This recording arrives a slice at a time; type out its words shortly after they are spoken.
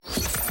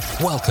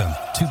Welcome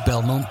to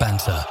Belmont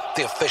Banter,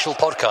 the official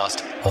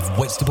podcast of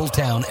Whitstable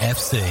Town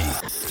FC.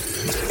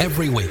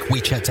 Every week we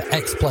chat to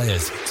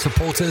ex-players,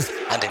 supporters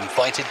and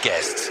invited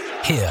guests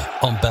here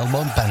on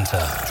Belmont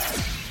Banter.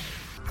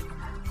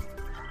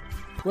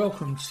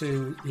 Welcome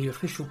to the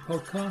official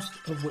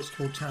podcast of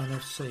Whitstable Town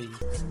FC.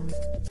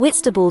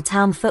 Whitstable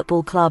Town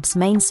Football Club's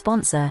main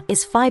sponsor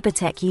is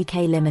Fibertech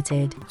UK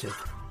Limited.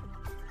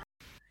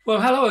 Well,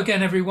 hello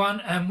again,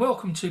 everyone, and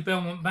welcome to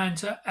Belmont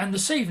Banter. And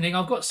this evening,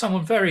 I've got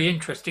someone very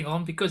interesting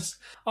on because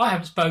I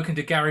haven't spoken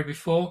to Gary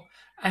before.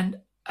 And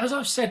as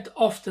I've said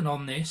often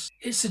on this,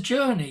 it's a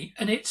journey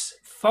and it's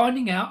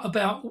finding out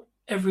about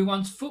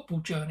everyone's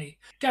football journey.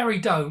 Gary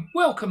Doe,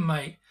 welcome,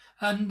 mate.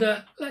 And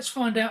let's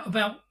find out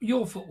about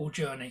your football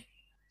journey.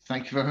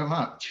 Thank you very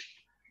much.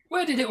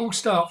 Where did it all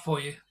start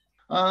for you?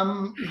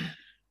 As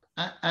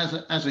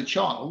a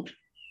child,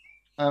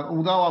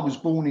 although I was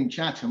born in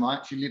Chatham, I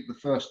actually lived the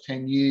first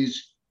 10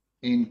 years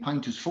in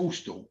Painters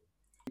Forstall,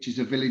 which is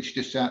a village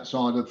just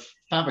outside of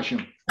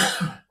Faversham,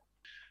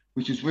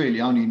 which is really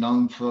only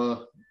known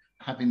for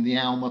having the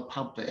Alma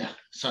pub there.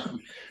 So,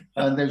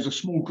 and there was a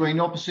small green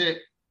opposite.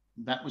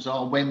 That was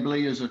our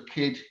Wembley as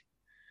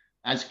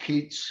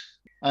kids.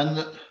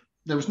 And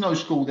there was no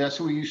school there,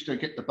 so we used to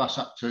get the bus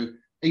up to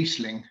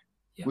Eastling,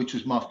 which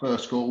was my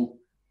first school.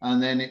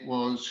 And then it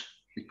was,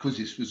 because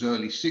this was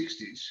early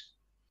 60s,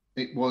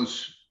 it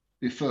was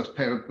the first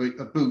pair of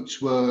boots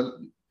were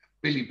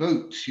Billy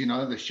boots, you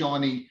know, the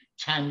shiny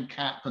tan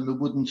cap and the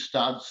wooden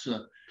studs,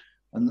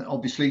 and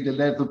obviously the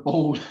leather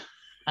ball.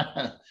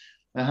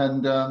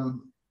 And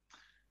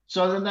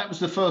so then that was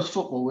the first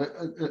football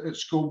at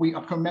school.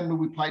 I can remember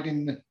we played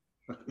in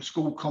a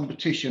school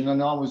competition,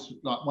 and I was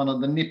like one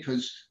of the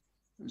nippers,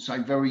 say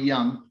very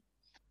young,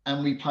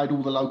 and we played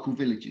all the local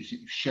villages,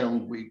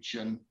 Shelwich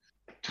and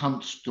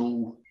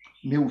Tunstall,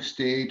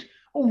 Milstead,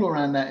 all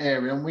around that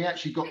area. And we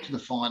actually got to the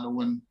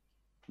final and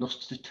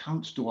lost to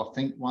Tunstall, I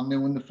think,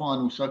 1-0 in the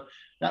final. So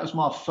that was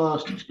my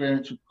first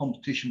experience with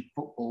competition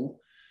football.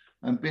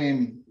 And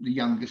being the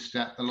youngest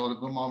at a lot of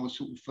them, I was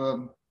sort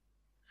of,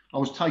 I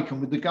was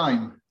taken with the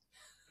game.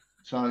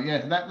 So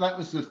yeah, that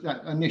was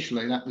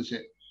initially, that was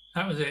it.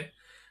 That was it.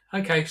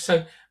 Okay,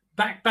 so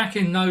back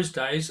in those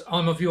days,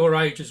 I'm of your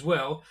age as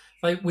well.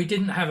 We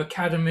didn't have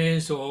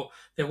academies, or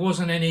there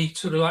wasn't any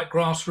sort of like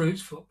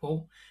grassroots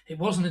football. It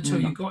wasn't until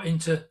you got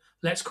into,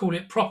 let's call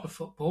it proper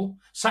football,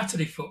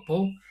 Saturday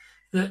football,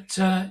 that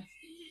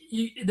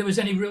there was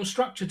any real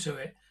structure to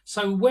it.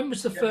 So when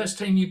was the first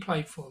team you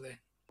played for then?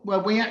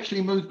 Well, we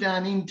actually moved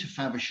down into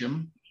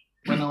Faversham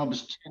when I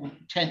was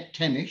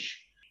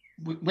 10-ish.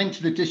 We went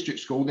to the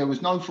district school. There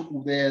was no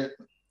football there,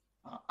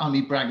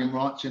 only bragging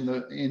rights in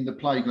the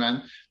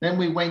playground. Then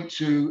we went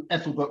to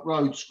Ethelbert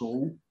Road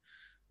School,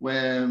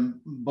 where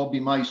Bobby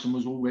Mason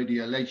was already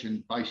a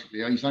legend,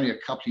 basically. He's only a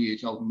couple of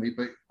years older than me,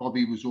 but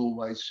Bobby was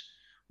always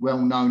well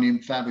known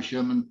in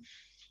Faversham. And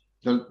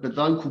the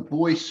local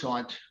boys'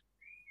 side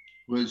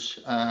was,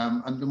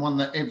 and the one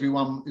that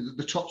everyone,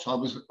 the top side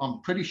was,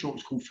 I'm pretty sure it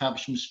was called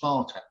Faversham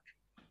Spartak.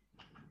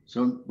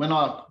 So when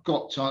I'd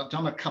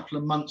done a couple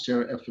of months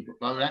there at Ethelbert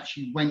Road, I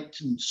actually went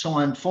and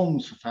signed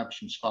forms for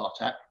Faversham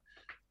Spartak.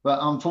 But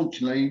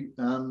unfortunately,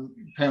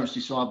 parents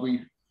decided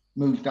we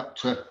moved up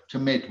to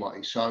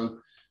Medway. So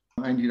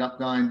I ended up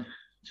going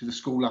to the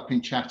school up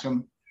in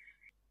Chatham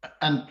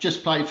and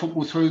just played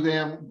football through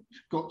there.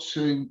 Got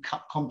to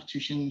cup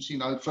competitions. You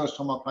know, the first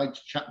time I played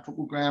to Chatham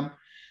Football Ground,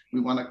 we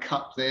won a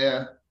cup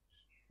there.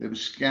 There were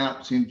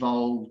scouts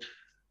involved.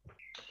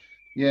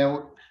 Yeah,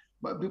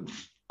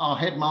 our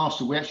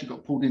headmaster, we actually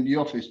got pulled in the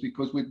office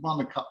because we'd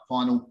won a cup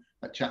final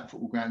at Chatham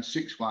Football Ground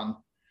 6-1.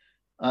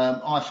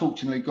 I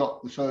fortunately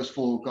got the first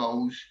 4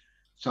 goals,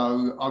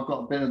 so I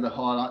got a bit of the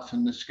highlights.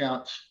 And the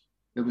scouts,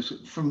 there was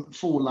from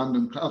 3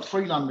 London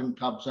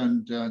clubs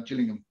and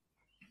Gillingham.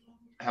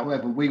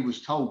 However, we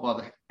was told by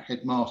the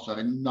headmaster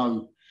in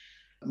no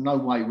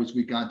way was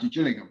we going to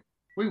Gillingham.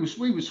 We was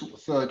sort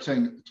of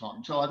 13 at the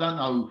time, so I don't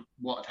know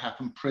what had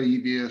happened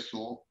previous,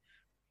 or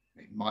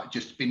it might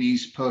just have been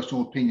his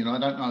personal opinion. I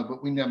don't know,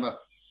 but we never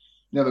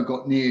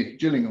got near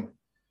Gillingham.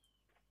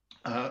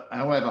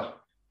 However,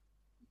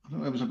 I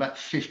think it was about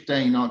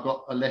 15, I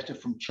got a letter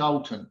from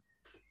Charlton.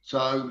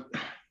 So,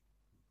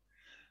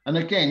 and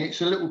again,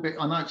 it's a little bit,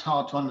 I know it's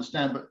hard to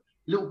understand, but a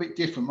little bit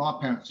different. My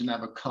parents didn't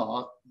have a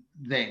car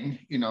then,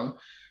 you know,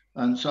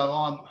 and so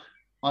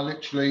I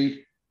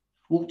literally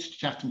walked to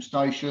Chatham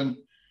Station,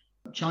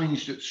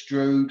 changed at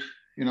Strood,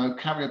 you know,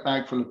 carry a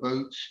bag full of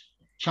boots,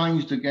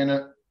 changed again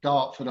at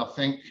Dartford, I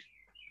think,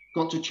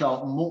 got to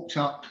Charlton, walked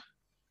up.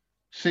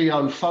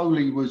 Theo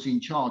Foley was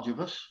in charge of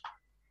us.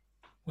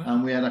 Wow.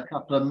 And we had a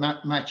couple of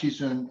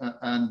matches and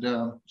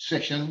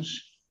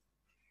sessions,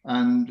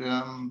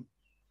 and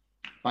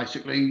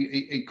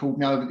basically he called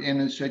me over at the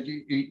end and said,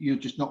 "You're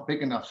just not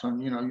big enough,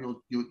 son. You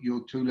know,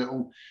 you're too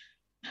little."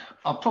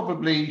 I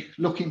probably,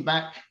 looking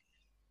back,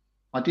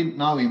 I didn't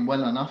know him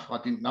well enough.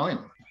 I didn't know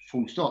him,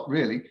 full stop,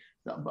 really.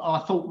 But I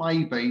thought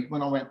maybe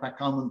when I went back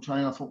home and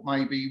trained, I thought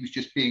maybe he was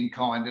just being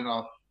kind and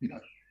I, you know,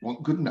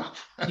 wasn't good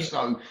enough. Yeah.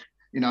 So,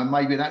 you know,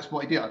 maybe that's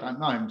what he did. I don't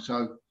know him.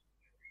 So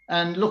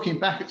And looking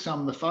back at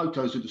some of the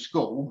photos of the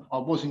school, I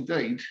was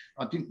indeed,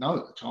 I didn't know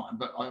at the time,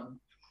 but I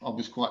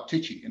was quite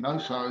titchy, you know,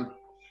 so.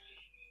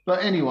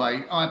 But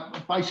anyway, I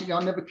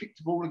never kicked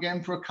the ball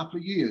again for a couple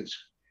of years.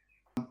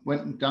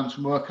 Went and done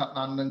some work up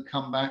London,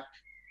 come back,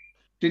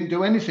 didn't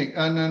do anything.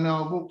 And then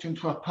I walked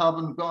into a pub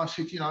and the guy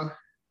said, you know,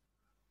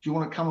 do you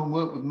want to come and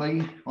work with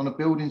me on a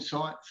building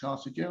site? So I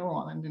said, yeah,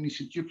 all right. And then he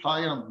said, do you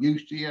play? I'm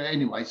used to you.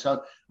 Anyway,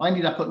 so I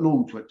ended up at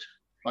Lordswood,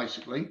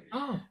 basically,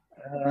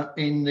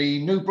 in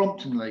the New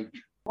Brompton League.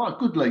 Quite a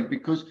good league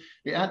because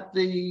it had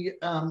the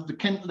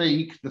Kent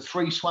League, the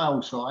 3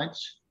 Swale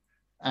sides,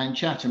 and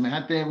Chatham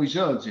had their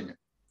reserves in it.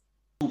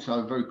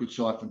 Also a very good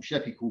side from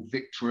Sheppey called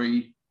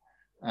Victory.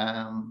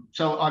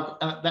 So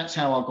that's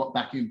how I got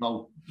back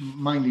involved,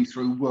 mainly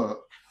through work.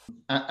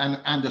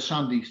 And a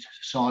Sunday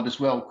side as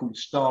well called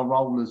Star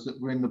Rollers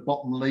that were in the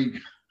bottom league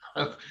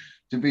of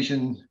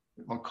division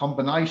or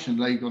combination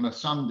league on a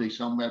Sunday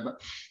somewhere.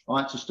 But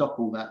I had to stop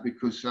all that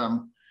because there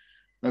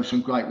were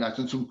some great lads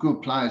and some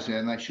good players there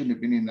and they shouldn't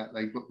have been in that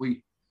league. But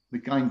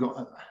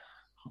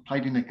I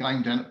played in a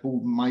game down at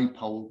Borden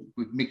Maypole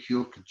with Mick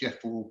York and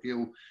Jeff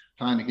Orgill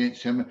playing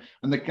against him.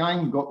 And the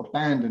game got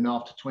abandoned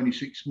after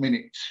 26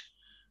 minutes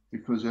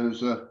because there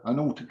was an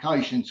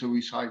altercation, so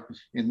we say,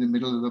 in the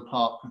middle of the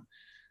park.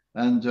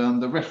 And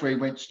the referee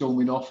went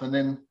storming off and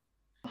then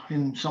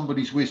in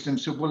somebody's wisdom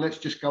said, well, let's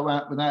just go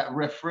out without a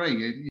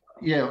referee.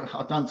 Yeah,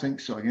 I don't think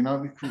so, you know,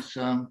 because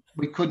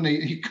he couldn't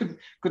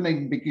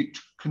even be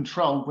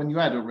controlled when you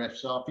had a ref.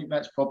 So I think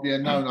that's probably a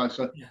no-no.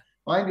 So yeah.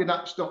 I ended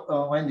up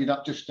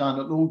just staying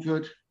at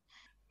Lordswood.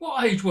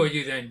 What age were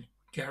you then,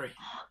 Gary?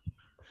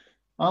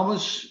 I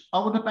was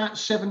about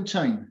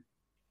 17.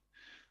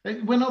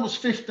 When I was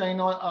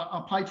 15,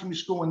 I played from the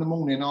school in the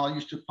morning. I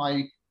used to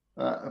play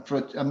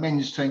for a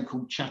men's team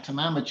called Chatham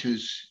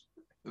Amateurs.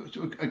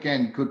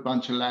 Again, good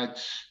bunch of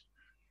lads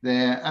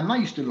there. And they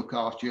used to look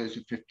after you as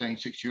a 15,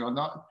 16-year-old.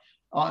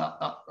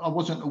 I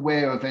wasn't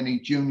aware of any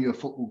junior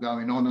football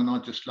going on, and I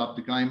just loved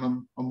the game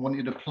and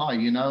wanted to play,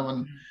 you know.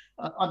 And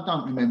I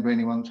don't remember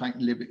anyone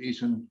taking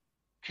liberties and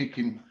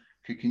kicking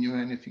you or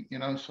anything, you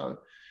know. So,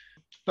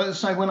 but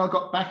as I say, when I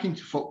got back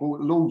into football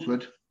at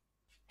Lordswood,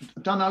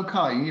 I done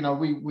okay. You know,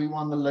 we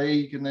won the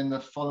league, and then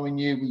the following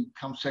year we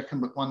come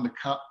second, but won the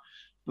cup.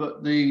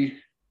 But the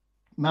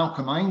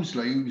Malcolm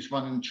Ainsley, who was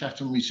running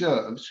Chatham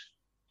Reserves,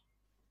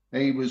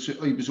 he was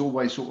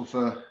always sort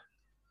of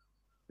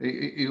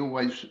he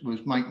always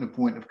was making a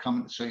point of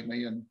coming to see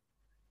me and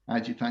how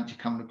do you fancy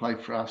coming to play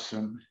for us?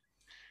 And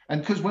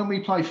because when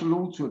we played for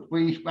Lordswood,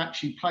 we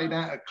actually played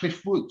out at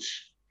Cliff Woods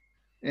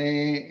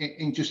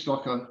in just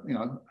like a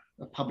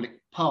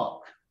public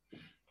park.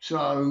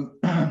 So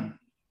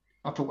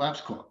I thought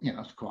that's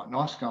quite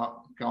nice. Go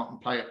out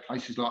and play at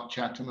places like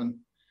Chatham and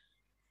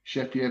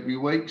Sheppey every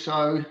week.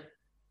 So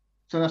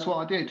that's what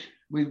I did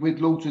with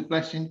Lordswood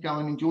blessing. Go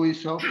and enjoy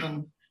yourself.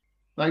 And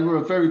they were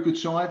a very good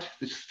side.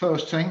 This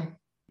first team,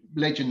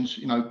 legends,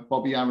 you know,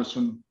 Bobby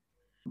Harrison,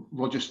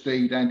 Roger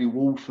Steed, Andy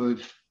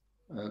Walford,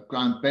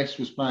 Graham Best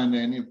was playing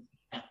there, and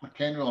Pat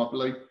McKenna, I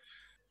believe.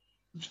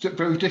 It's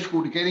very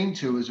difficult to get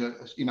into as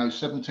a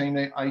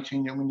 17,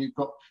 18, when you've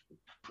got,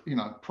 you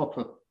know,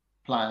 proper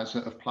players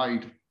that have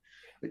played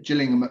at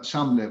Gillingham at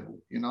some level,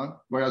 you know,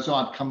 whereas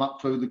I'd come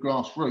up through the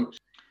grassroots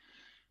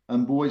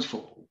and boys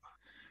football.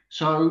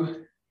 So,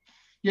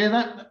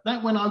 yeah,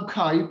 that went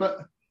okay,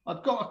 but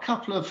I've got a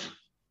couple of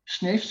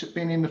sniffs at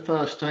being in the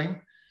first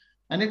team,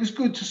 and it was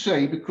good to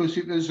see because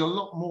it was a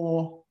lot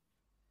more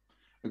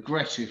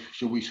aggressive,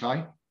 shall we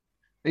say,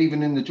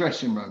 even in the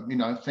dressing room. You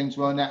know, things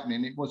weren't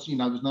happening. It was, you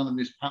know, there was none of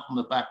this pat on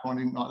the back or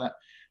anything like that.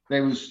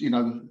 There was, you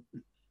know,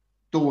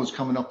 doors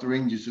coming off the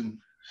hinges and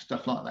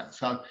stuff like that.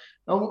 So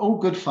all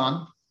good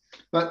fun.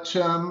 But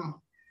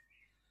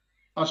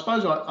I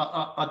suppose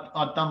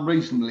I'd done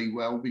reasonably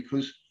well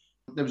because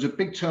there was a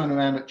big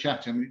turnaround at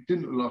Chatham. It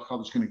didn't look like I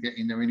was going to get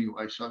in there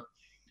anyway. So,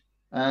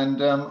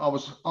 and I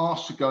was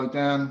asked to go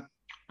down.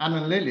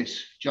 Alan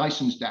Lillis,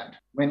 Jason's dad,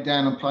 went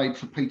down and played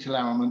for Peter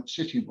Larham at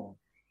Sittingbourne.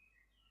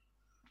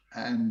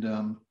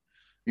 And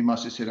he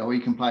must have said, oh, he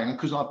can play. And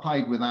because I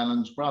played with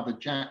Alan's brother,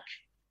 Jack,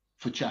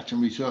 for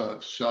Chatham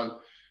Reserves. So,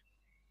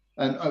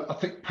 and I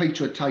think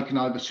Peter had taken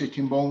over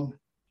Sittingbourne,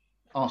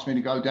 asked me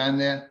to go down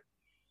there.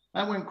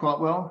 That went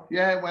quite well.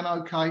 Yeah, it went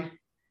okay.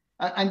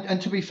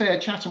 And to be fair,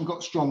 Chatham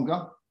got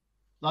stronger.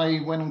 They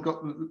went and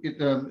got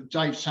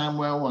Dave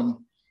Samwell and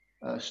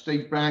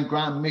Steve Brown,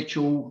 Graham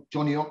Mitchell,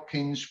 Johnny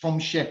Hopkins from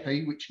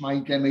Sheppey, which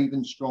made them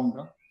even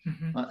stronger.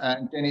 Mm-hmm.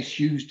 And Dennis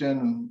Houston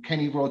and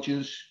Kenny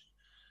Rogers,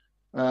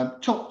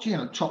 top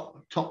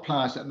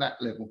players at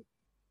that level.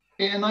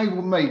 It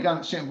enabled me going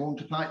to Sittingbourne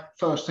to play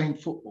first team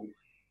football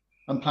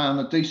and play on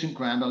a decent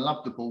ground. I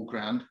loved the ball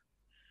ground.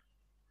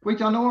 We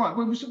done all right.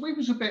 We was a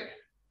bit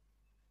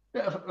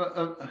of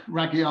a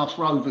raggy ass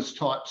Rovers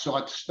type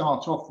side to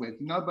start off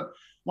with, you know. But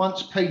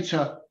once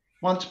Peter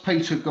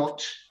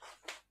got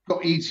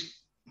his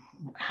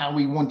how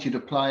he wanted to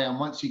play, and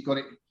once he got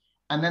it,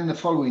 and then the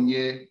following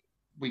year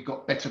we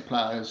got better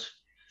players.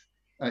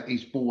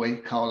 His boy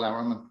Carl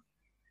Larham,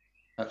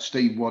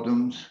 Steve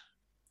Wadhams,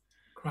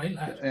 Great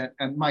lad.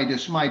 And made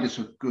us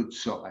a good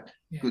side,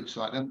 Yeah. good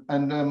side.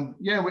 And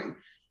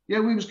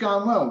we was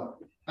going well.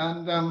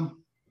 And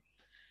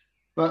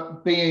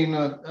but being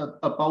a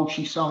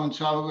Bolshy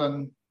so-and-so,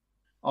 and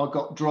I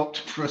got dropped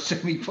for a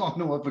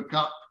semi-final of a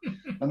cup.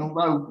 And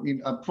although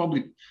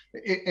probably,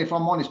 if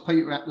I'm honest,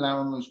 Peter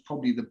Atlaram was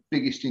probably the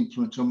biggest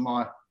influence on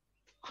my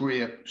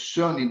career,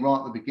 certainly right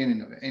at the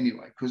beginning of it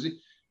anyway, because,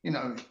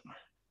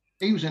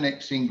 he was an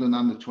ex-England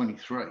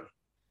under-23.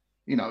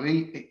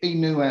 He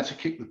knew how to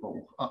kick the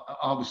ball.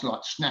 I was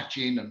like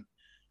snatching, and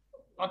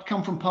I'd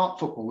come from park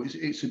football.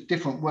 It's a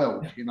different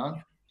world,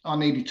 I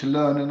needed to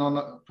learn, and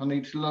I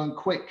needed to learn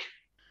quick.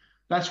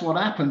 That's what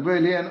happened,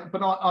 really.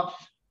 But I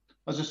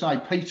as I say,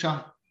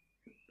 Peter,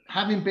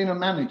 having been a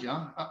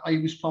manager, he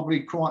was probably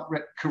quite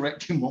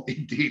correct in what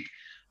he did.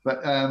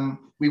 But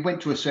we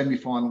went to a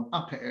semi-final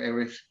up at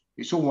Erith.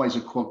 It's always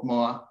a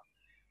quagmire.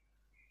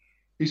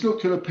 He's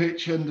looked at the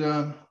pitch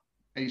and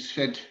he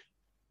said,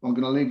 I'm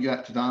going to leave you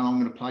out today, and I'm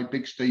going to play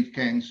Big Steve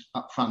Cairns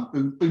up front,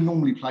 who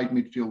normally played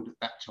midfield at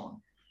that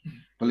time.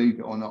 Believe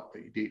it or not,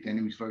 but he did, and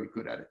he was very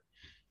good at it.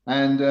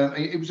 And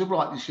it was the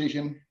right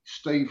decision.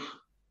 Steve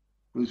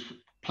was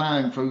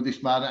ploughing through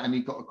this matter, and he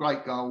got a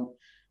great goal,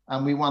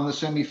 and we won the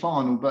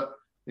semi-final. But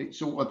it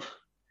sort of,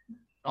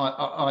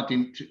 I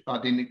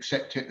didn't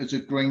accept it as a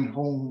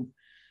greenhorn,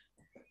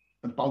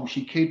 a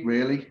Bolshy kid,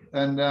 really.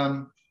 And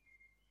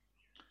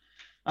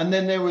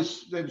then there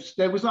was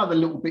other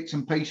little bits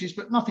and pieces,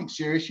 but nothing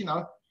serious,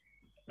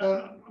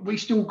 We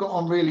still got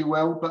on really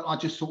well, but I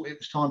just thought it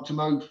was time to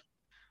move.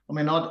 I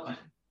mean,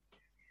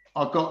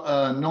 I've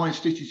got 9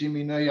 stitches in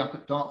my knee up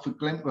at Dartford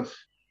Glentworth,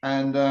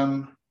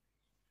 and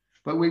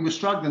but we were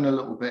struggling a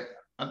little bit,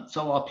 and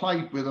so I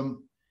played with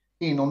them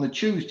on the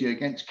Tuesday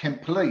against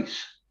Kent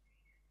Police.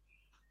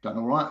 Done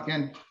all right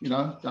again,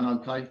 done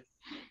okay.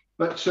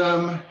 But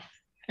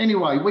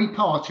anyway, we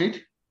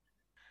parted.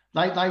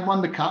 They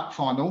won the cup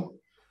final.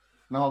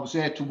 And I was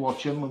there to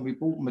watch them, and we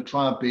bought them a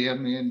tray of beer,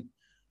 me and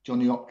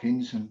Johnny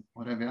Hopkins and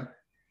whatever.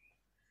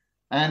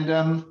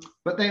 And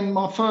but then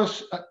my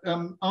first,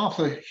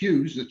 Arthur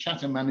Hughes, the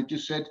Chatham manager,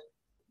 said,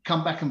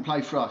 come back and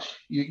play for us.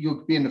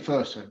 You'll be in the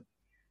first team.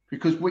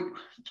 Because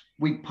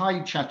we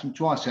played Chatham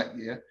twice that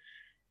year,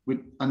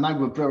 and they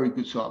were very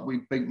good side.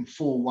 We beat them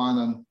 4-1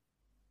 and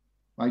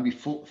maybe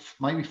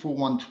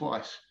 4-1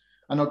 twice.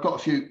 And I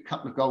got a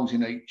couple of goals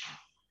in each.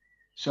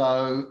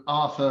 So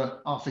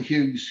Arthur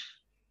Hughes,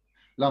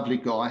 lovely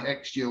guy,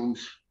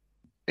 ex-Jules,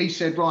 he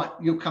said, right,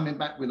 you're coming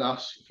back with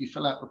us. If you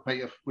fill out with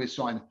Peter, we're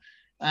signing.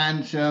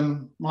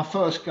 And my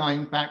first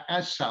game back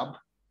as sub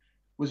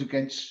was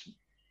against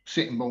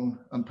Sittingbourne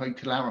and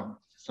Peter Laram.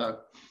 So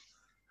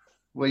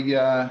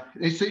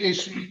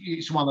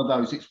it's one of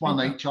those. It's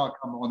one each. I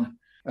come on.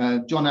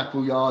 John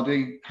Appleyard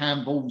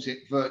handballs it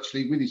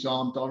virtually with his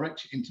arm,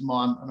 directs it into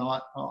mine, and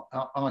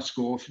I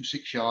score from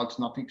 6 yards,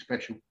 nothing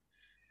special.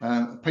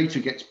 Peter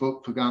gets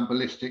booked for going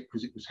ballistic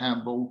because it was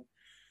handball.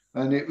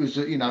 And it was,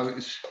 it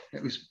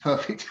was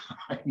perfect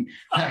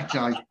that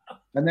day.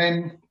 And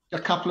then a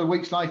couple of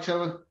weeks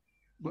later,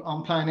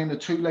 I'm playing in a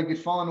 2-legged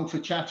final for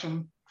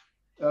Chatham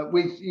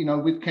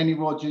with Kenny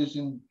Rogers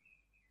and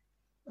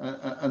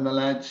the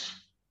lads.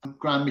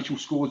 Graham Mitchell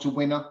scores a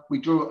winner. We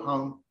drew at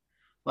home.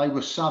 They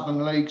were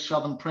Southern League,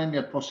 Southern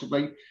Premier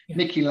possibly. Yeah.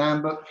 Nicky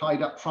Lambert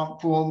played up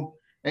front for them.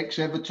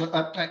 Ex-Everton,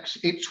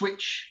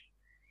 ex-Ipswich,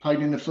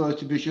 played in the first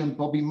division.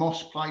 Bobby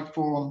Moss played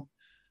for them.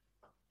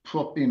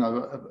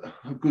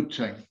 A good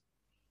team.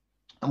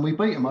 And we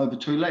beat them over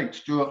 2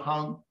 legs, drew at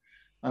home,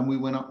 and we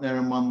went up there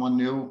and won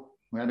 1-0.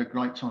 We had a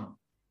great time.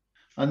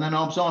 And then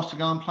I was asked to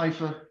go and play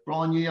for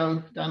Brian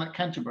Yeo down at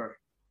Canterbury.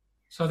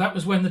 So that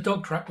was when the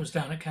dog track was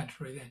down at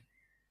Canterbury then?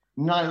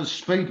 No, it was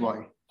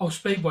Speedway. Oh,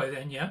 Speedway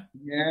then, yeah?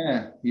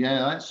 Yeah.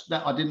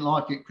 That I didn't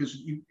like it because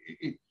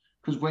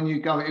when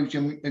you go, it was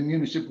a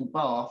municipal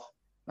bath,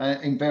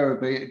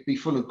 invariably it'd be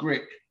full of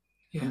grit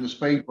from the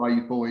Speedway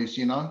boys,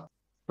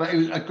 But it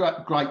was a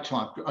great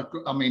time.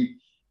 I mean,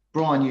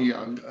 Brian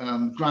Yeo,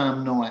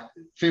 Graham Knight,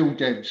 Phil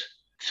Debs,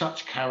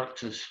 such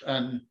characters.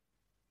 And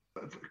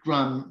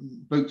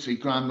Graham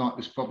Knight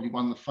was probably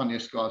one of the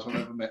funniest guys I've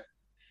ever met.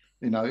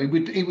 He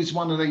was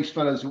one of these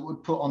fellas that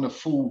would put on a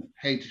full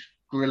head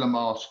gorilla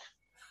mask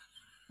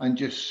and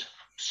just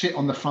sit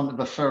on the front of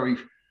a ferry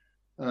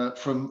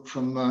from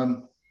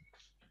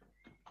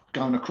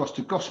going across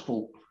to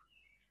Gosport.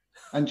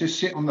 And just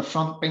sit on the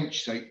front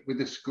bench seat with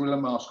this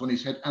gorilla mask on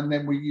his head. And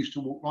then we used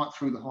to walk right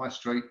through the high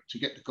street to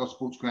get to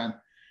Gosport's ground.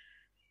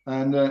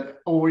 And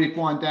or he'd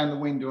wind down the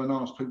window and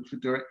ask people for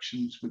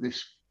directions with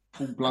this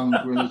full-blown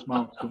gorilla's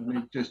mask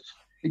on.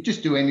 He'd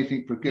just do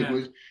anything for a gig. It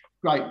was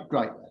great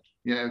lad.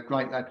 Yeah,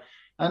 great lad.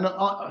 And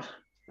I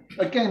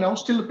was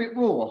still a bit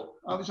raw.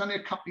 I was only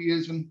a couple of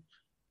years, and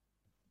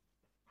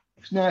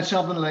it's now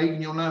Southern League,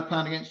 and you're now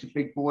playing against the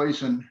big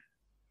boys and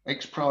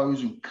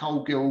ex-pros and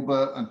Cole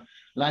Gilbert and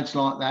lads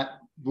like that,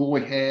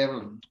 Roy Hare,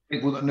 and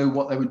people that knew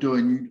what they were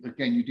doing.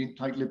 You didn't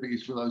take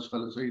liberties for those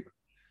fellas either.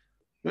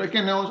 But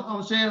again, I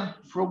was there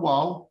for a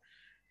while,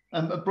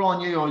 but Brian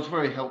Yeo was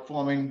very helpful.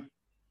 I mean,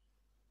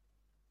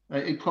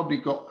 He probably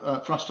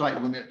got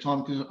frustrated with me at the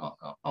time because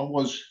I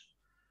was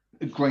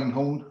a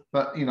greenhorn,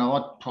 but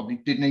I probably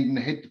didn't even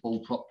head the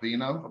ball properly.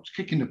 I was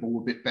kicking the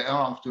ball a bit better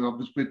after I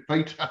was with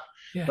Peter,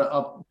 but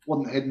I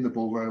wasn't heading the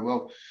ball very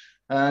well.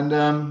 And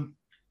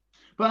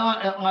but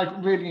I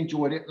really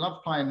enjoyed it.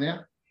 Loved playing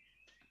there.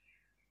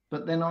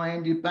 But then I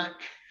ended back,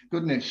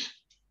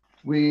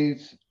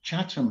 with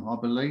Chatham, I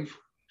believe.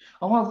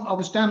 Oh, I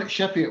was down at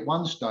Sheppey at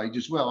one stage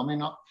as well. I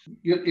mean,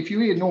 if you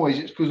hear noise,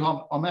 it's because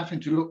I'm having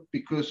to look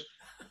because,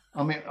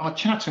 at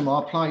Chatham,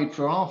 I played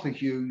for Arthur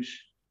Hughes,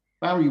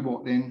 Barry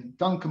Watling,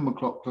 Duncan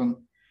McLaughlin,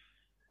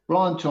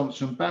 Brian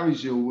Thompson, Barry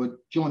Zillwood,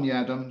 Johnny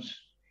Adams,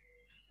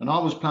 and I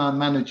was playing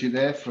manager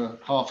there for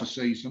half a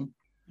season.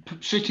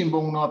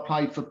 Sittingbourne, I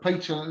played for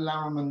Peter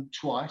Larriman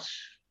twice.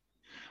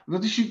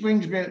 But this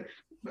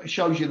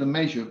shows you the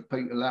measure of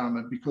Peter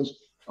Larriman because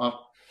I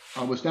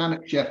was down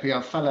at Sheppey.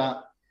 I fell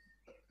out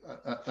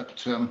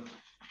at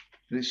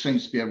it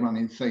seems to be a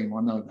running theme,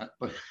 I know that,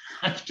 but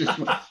I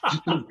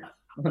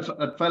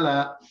fell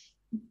out,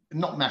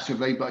 not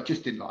massively, but I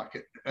just didn't like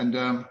it.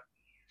 And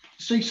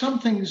see, some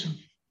things,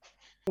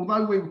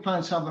 although we were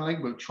playing Southern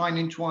League, we were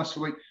training twice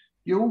a week,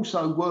 you're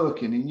also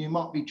working and you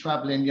might be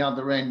travelling the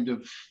other end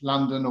of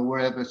London or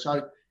wherever.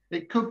 So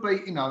it could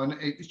be, and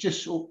it's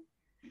just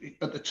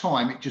at the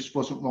time, it just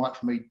wasn't right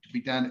for me to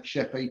be down at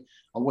Sheppey.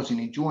 I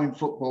wasn't enjoying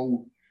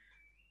football.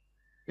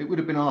 It would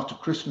have been after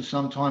Christmas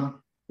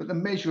sometime. But the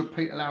measure of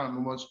Peter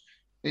Larriman was,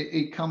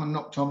 he'd come and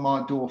knocked on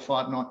my door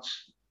 5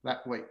 nights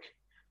that week.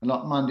 And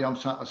like Monday, I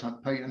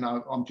said, Peter,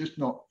 no, I'm just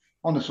not,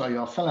 honestly,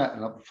 I fell out of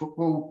love with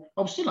football.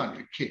 I was still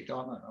only a kid. I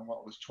don't know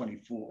what I was,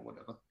 24 or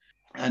whatever.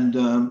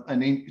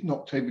 And he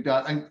knocked every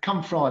day. And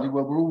come Friday,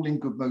 well, we're all in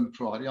good mood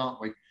Friday, aren't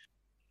we?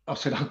 I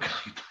said,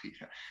 okay,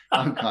 Peter,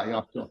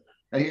 okay.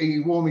 He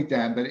wore me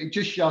down, but it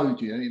just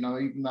showed you,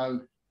 even though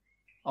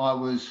I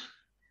was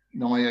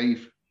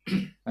naive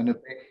and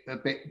a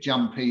bit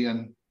jumpy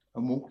and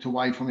walked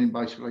away from him,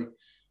 basically,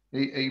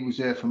 he was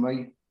there for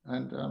me.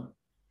 And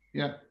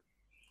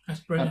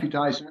that's brilliant. Happy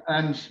days.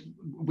 And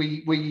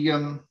we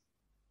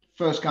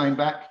first came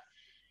back,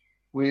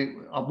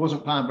 I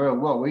wasn't playing very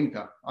well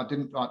either. I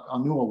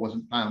knew I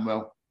wasn't playing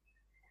well,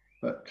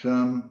 but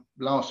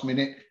last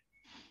minute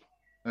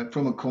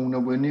from a corner,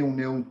 we're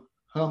 0-0.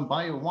 Herne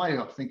Bay away,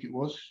 I think it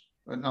was,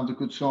 another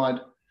good side.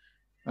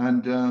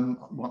 And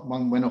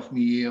one went off my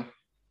ear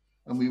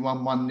and we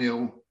won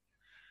 1-0.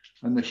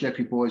 And the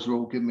Sheppey boys were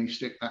all giving me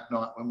stick that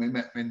night when we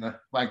met them in the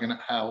wagon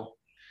at Hull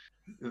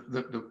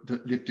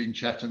that lived in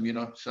Chatham,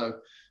 So,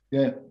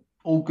 yeah,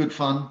 all good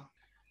fun.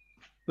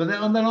 But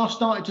then I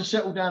started to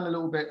settle down a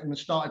little bit and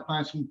started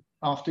playing some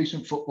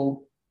half-decent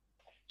football.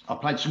 I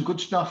played some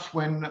good stuff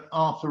when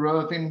Arthur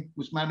Irving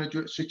was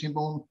manager at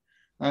Sittingbourne.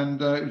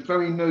 And it was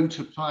very new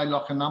to play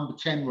like a number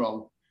 10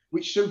 role,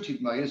 which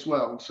suited me as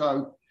well.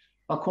 So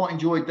I quite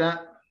enjoyed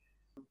that.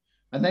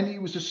 And then he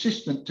was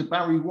assistant to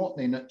Barry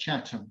Watling at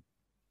Chatham.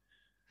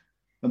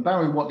 And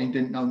Barry Watling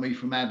didn't know me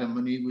from Adam,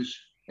 and he was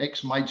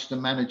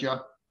ex-Maidstone manager.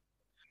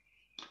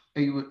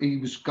 He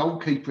was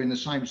goalkeeper in the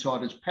same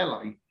side as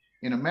Pele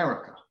in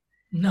America.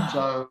 No.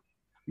 So,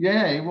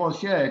 yeah, he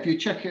was, yeah. If you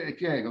check it,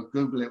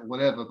 Google it or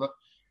whatever. But,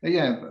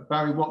 yeah,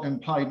 Barry Watling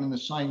played in the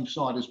same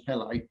side as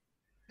Pele.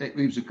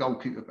 He was a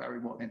goalkeeper, Barry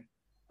Watling,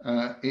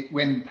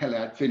 when Pele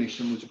had finished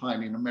and was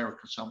playing in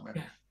America somewhere.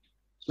 Yeah.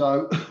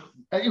 So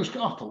I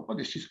thought, well,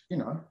 this is,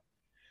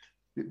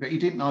 but he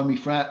didn't know me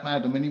from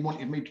Adam and he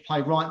wanted me to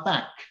play right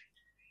back.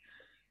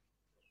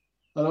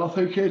 And I'm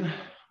thinking,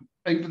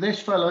 either this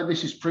fellow,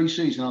 this is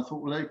pre-season, I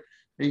thought, well,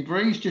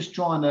 either he's just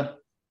trying to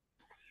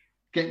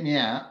get me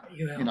out,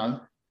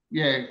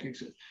 Yeah.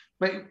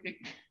 But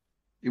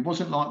it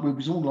wasn't like we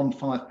was all on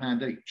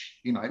 £5 each,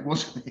 it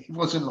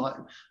wasn't like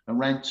a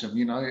ransom,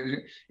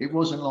 it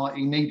wasn't like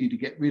he needed to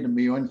get rid of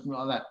me or anything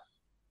like that.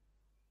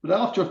 But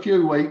after a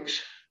few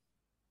weeks,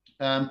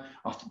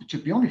 to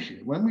be honest with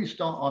you, when I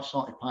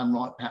started playing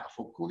right back, I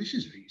thought, this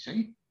is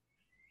easy.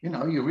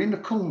 You're in the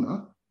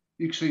corner,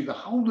 you can see the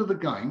whole of the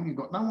game, you've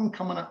got no one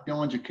coming up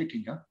behind you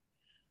kicking you.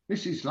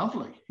 This is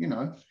lovely,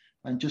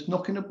 and just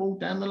knocking the ball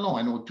down the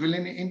line or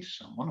drilling it into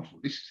someone. I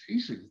thought, this is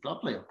easy, it's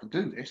lovely, I could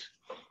do this.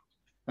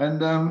 And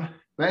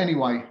but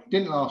anyway,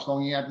 didn't last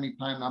long. He had me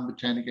playing number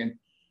 10 again,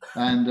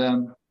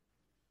 and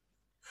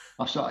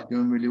I started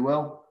doing really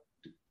well.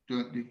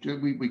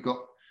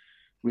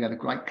 We had a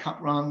great cup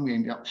run. We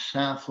ended up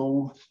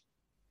Southall.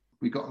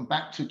 We got them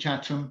back to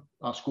Chatham.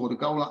 I scored a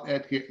goal up there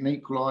to get an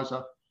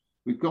equaliser.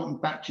 We've got them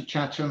back to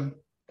Chatham.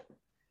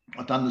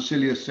 I've done the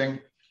silliest thing.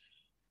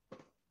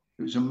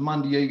 It was a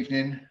Monday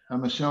evening,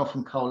 and myself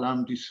and Cole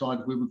Lamb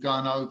decided we were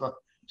going over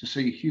to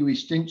see Hughie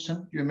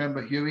Stinson. Do you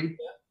remember Hughie?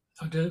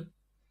 Yeah, I do.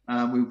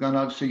 We were going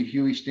over to see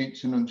Hughie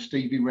Stinson and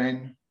Stevie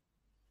Wren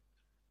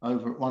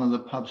over at one of the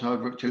pubs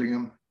over at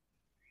Gillingham.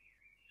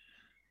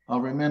 I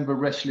remember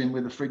wrestling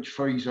with the fridge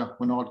freezer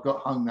when I'd got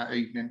home that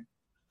evening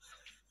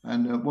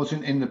and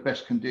wasn't in the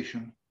best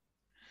condition.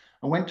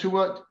 I went to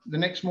work the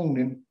next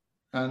morning,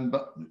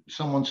 but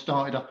someone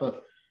started up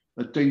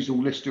a diesel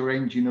Lister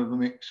engine on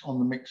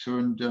the mixer,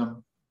 and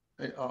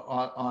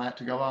I had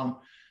to go home.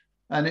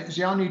 And it was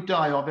the only day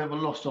I've ever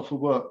lost off of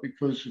work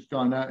because of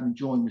going out and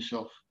enjoying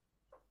myself.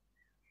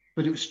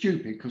 But it was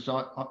stupid because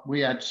we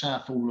had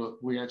Southall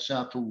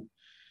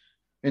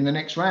in the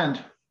next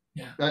round,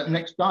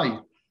 next day.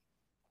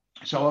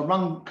 So I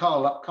rang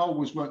Carl up. Carl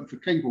was working for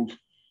Keebles.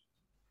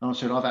 And I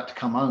said, I've had to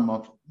come home.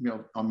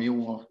 I'm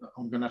ill.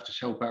 I'm going to have to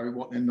tell Barry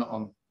Watling that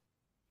I'm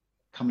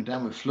coming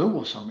down with flu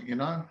or something, you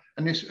know.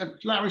 And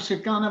Larry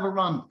said, go and have a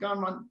run. Go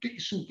and run. Get you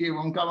some gear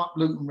on. Go up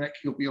Luton Wreck.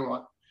 You'll be all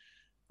right.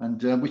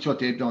 And which I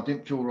did. I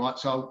didn't feel right.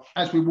 So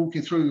as we're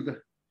walking through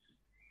the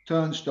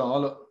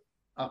turnstile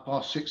up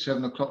past 6,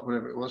 7 o'clock,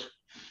 whatever it was,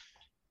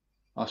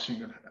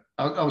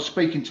 I was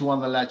speaking to one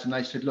of the lads and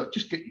they said, look,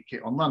 just get your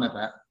kit on, run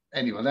about.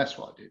 Anyway, that's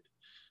what I did.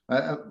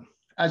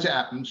 As it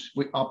happens,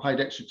 I paid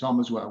extra time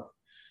as well.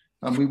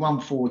 And we won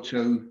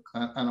 4-2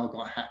 and I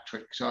got a hat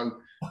trick.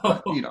 So,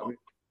 you know,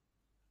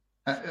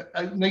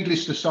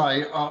 needless to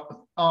say,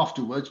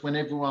 afterwards, when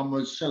everyone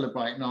was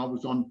celebrating, I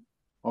was on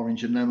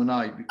orange and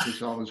lemonade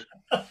because I was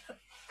a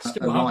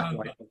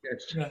lightweight, I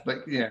guess. Yeah.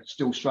 But yeah,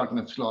 still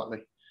struggling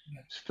slightly.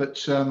 Yeah.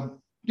 But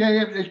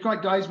it's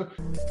great days. But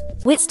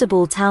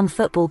Whitstable Town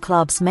Football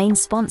Club's main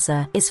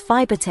sponsor is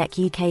Fibertech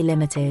UK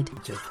Limited.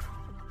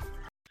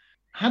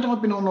 Had I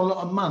been on a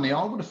lot of money,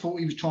 I would have thought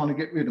he was trying to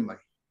get rid of me.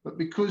 But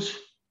because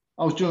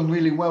I was doing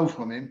really well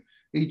from him,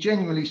 he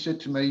genuinely said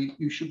to me,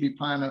 you should be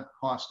playing a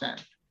higher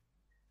stand.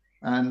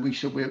 And he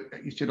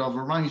said, I've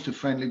arranged a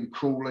friendly with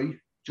Crawley.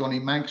 Johnny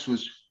Manx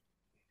was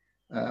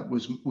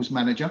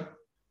manager.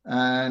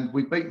 And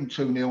we beat them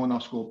 2-0 and I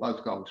scored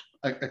both goals.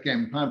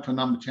 Again, playing for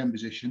number 10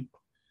 position.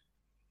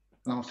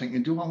 And I was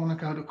thinking, do I want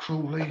to go to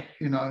Crawley?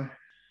 You know,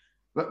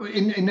 but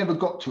it never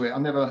got to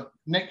it.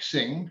 Next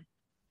thing,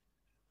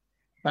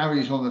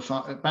 Barry's on the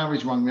phone.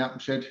 Barry's rung me up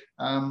and said,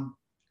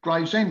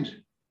 Gravesend.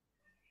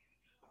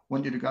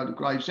 Want you to go to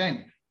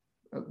Gravesend.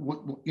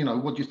 What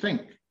do you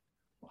think?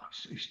 Well,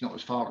 it's not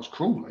as far as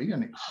Crawley,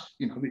 and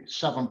it's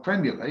Southern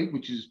Premier League,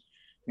 which is,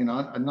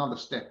 another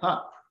step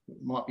up.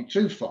 It might be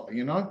too far,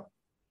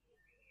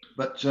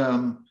 But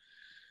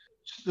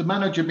the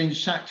manager had been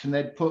sacked, and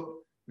they'd put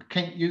the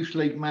Kent Youth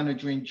League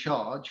manager in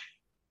charge,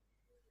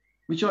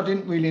 which I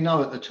didn't really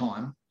know at the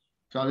time,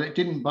 so it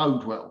didn't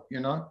bode well,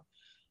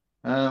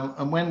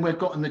 And when we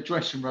got in the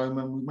dressing room,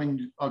 and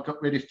when I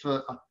got ready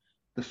for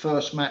the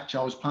first match,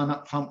 I was playing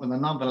up front with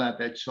another lad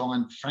they'd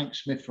signed, Frank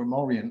Smith from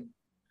Orient.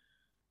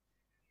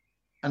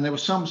 And there were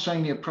some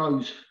senior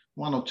pros,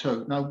 one or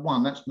two, no,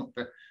 one, that's not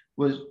fair,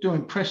 was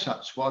doing press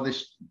ups while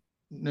this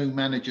new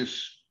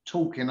manager's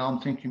talking. I'm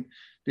thinking,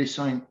 this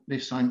ain't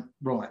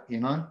right,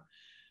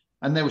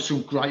 And there were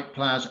some great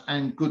players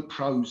and good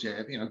pros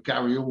there,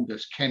 Gary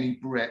Aldous, Kenny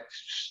Brett,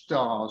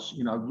 stars,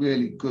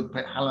 really good,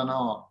 Helen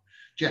Hart,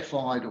 Jeff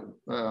Idle.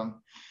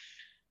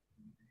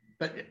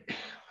 But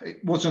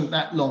it wasn't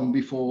that long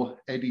before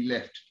Eddie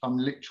left.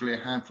 Literally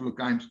a handful of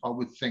games, I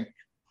would think.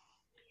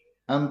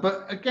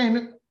 But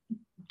again,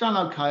 done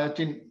okay. I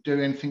didn't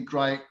do anything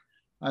great.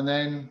 And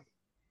then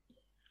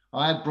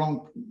I had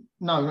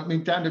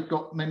Dad had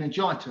got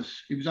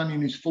meningitis. He was only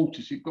in his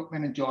 40s. He'd got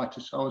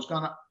meningitis. So I was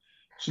going up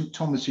St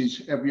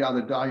Thomas's every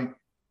other day.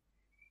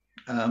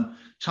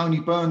 Tony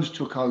Burns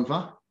took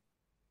over,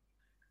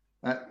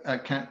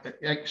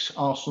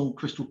 ex-Arsenal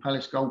Crystal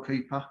Palace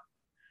goalkeeper.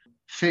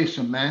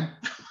 Fearsome man,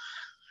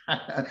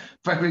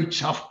 very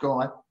tough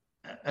guy,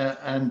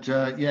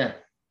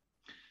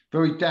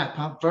 very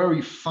dapper,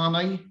 very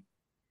funny,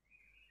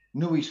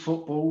 knew his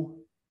football,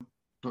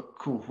 but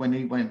cool, when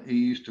he went, he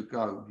used to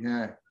go,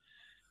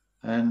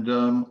 And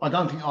I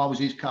don't think I was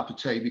his cup of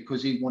tea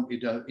because he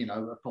wanted a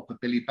proper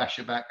Billy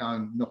Basher back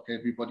home, knock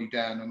everybody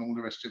down and all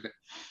the rest of it.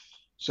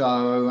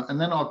 So, and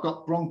then I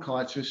got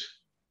bronchitis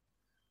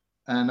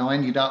and I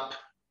ended up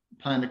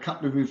playing a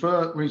couple of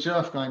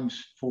reserve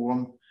games for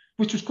him,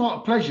 which was quite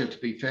a pleasure, to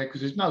be fair,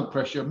 because there's no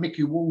pressure.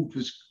 Mickey Ward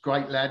was a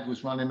great lad,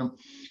 was running them.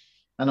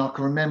 And I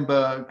can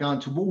remember going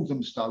to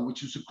Walthamstow,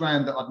 which was a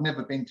ground that I'd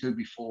never been to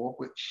before,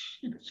 which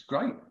it's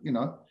great,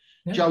 Yeah.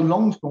 Joe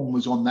Longthorne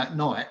was on that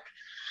night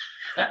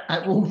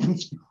at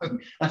Walthamstow.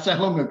 That's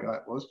how long ago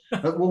it was,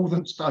 at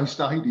Walthamstow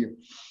Stadium.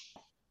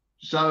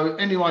 So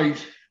anyway,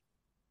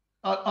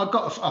 I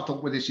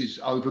thought, well, this is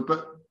over.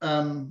 But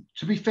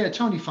to be fair,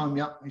 Tony phoned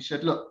me up. He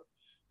said, look,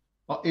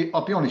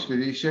 I'll be honest with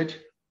you. He said,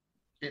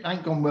 it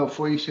ain't gone well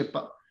for you. He said,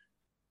 but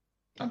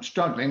I'm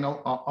struggling.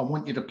 I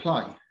want you to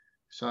play.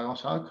 So I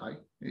said, okay.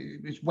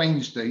 It's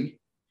Wednesday,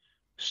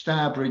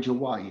 Stourbridge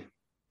away.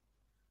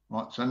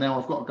 Right. So now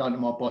I've got to go to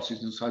my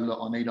bosses and say, look,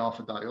 I need half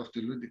a day off.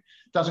 It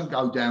doesn't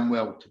go down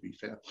well, to be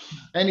fair.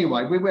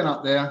 Anyway, we went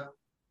up there,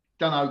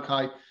 done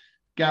okay.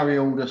 Gary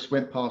Aldous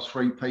went past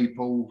 3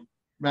 people,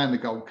 ran the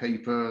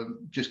goalkeeper,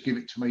 just give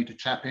it to me to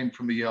tap in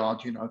from the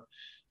yard,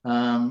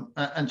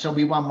 And so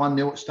we won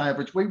 1-0 at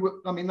Stourbridge.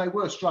 They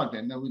were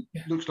struggling.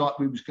 Looks like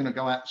we was going to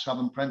go out to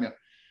Southern Premier.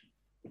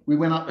 We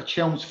went up to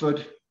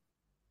Chelmsford,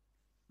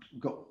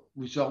 got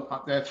result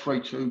up there,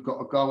 3-2,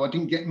 got a goal. I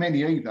didn't get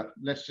many either,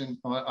 less than,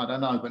 I don't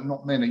know, but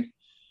not many.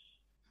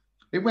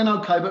 It went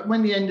okay, but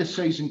when the end of the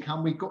season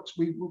came, we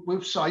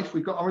were safe.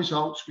 We got our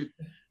results with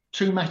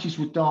 2 matches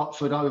with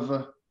Dartford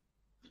over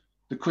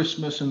the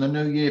Christmas and the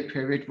New Year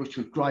period, which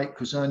was great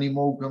because Ernie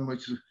Morgan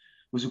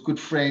was a good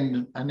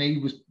friend, and he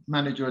was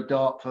manager of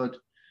Dartford.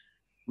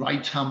 Ray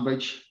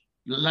Tunbridge,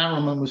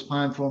 Larriman was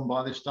playing for him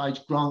by this stage.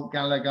 Grant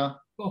Gallagher.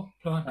 Oh,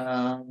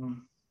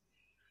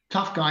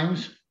 tough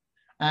games,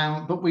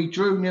 but we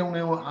drew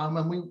 0-0 at home,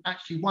 and we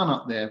actually won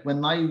up there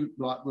when they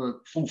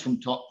were full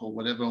from top or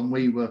whatever, and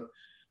we were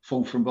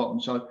full from bottom.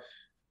 So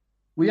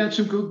we had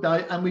some good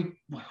days, and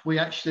we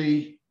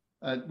actually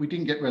we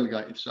didn't get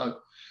relegated. So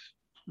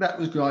that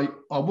was great.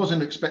 I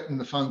wasn't expecting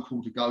the phone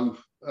call to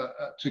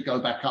go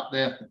back up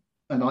there,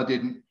 and I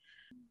didn't.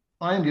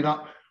 I ended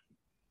up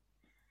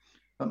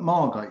at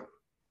Margate.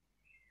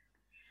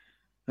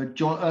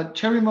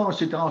 Terry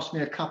Morris had asked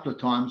me a couple of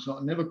times, I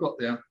never got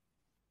there.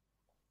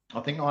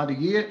 I think I had a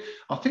year.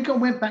 I think I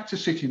went back to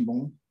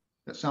Sittingbourne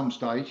at some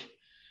stage.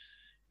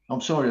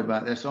 I'm sorry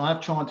about this. I have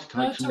tried to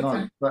take some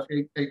notes, but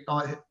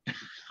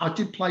I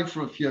did play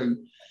for a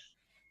few,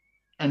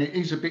 and it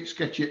is a bit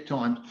sketchy at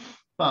times.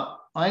 But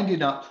I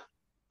ended up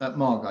at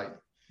Margate,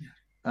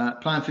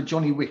 playing for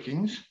Johnny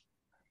Wickings,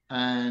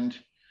 and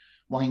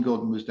Wayne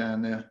Godden was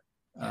down there.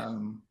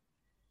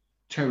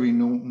 Terry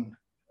Norton,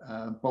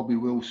 Bobby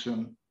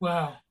Wilson.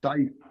 Wow.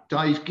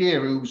 Dave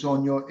Geary, he was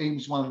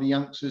one of the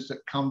youngsters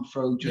that come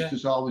through just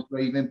as I was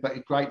leaving, but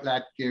a great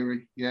lad,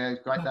 Geary. Yeah,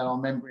 great lad. I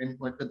remember him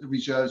at the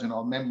reserves, and I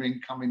remember him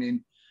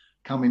coming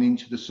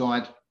into the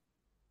side.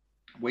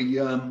 We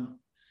had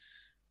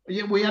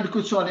a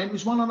good side. It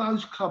was one of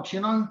those clubs,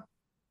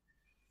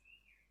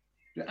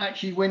 that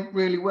actually went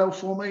really well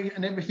for me,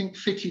 and everything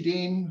fitted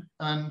in.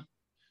 And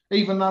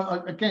even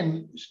though,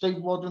 again, Steve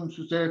Waddens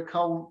was there,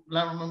 Cole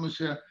Larriman was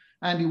there,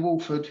 Andy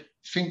Walford,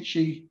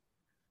 Finchy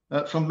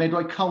from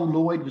Medway, Cole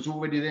Lloyd was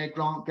already there,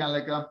 Grant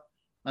Gallagher,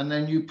 and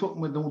then you put them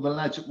with all the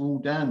lads that were all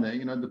down there,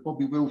 the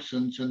Bobby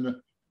Wilsons and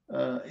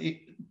the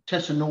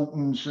Tessa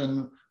Nortons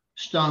and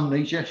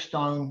Stoney, Jeff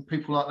Stone,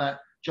 people like that.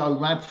 Joe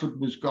Radford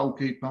was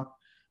goalkeeper.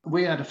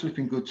 We had a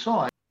flipping good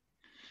side.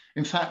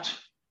 In fact,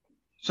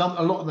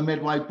 a lot of the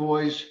Medway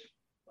boys,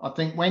 I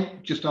think,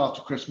 went just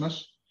after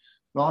Christmas.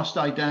 But I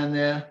stayed down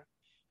there.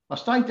 I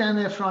stayed down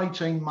there for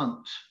 18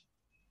 months.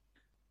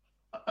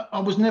 I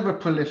was never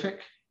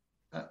prolific.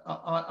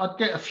 I'd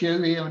get a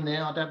few here and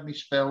there. I'd have my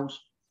spells.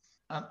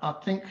 I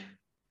think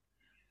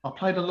I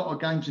played a lot of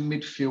games in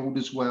midfield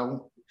as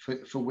well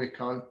for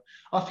Wicklow.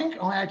 I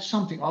think I had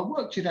something, I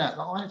worked it out,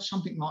 that I had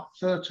something like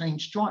 13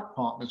 strike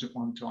partners at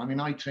one time in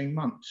 18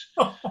 months.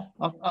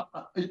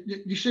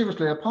 You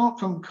seriously, apart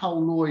from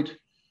Cole Lloyd,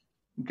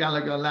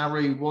 Gallagher,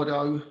 Larry,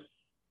 Waddo,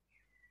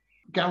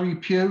 Gary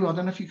Pugh, I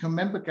don't know if you can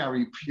remember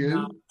Gary Pugh.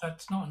 No,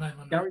 that's not a name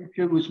I know. Gary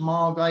Pugh was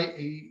Margate.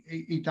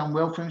 He done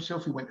well for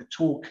himself. He went to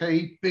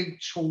Torquay. Big,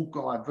 tall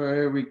guy,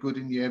 very good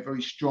in the air,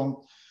 very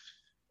strong.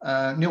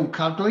 Neil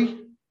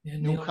Cugley. Yeah,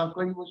 Neil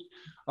Cugley was.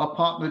 I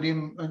partnered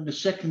him in the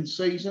second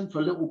season for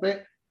a little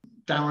bit.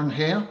 Darren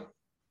Hare.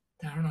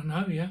 Darren, I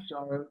know, yeah.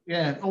 So,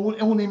 yeah,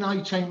 all in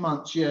 18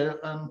 months, yeah.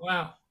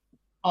 Wow.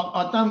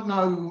 I don't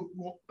know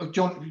what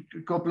John,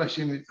 God bless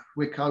him,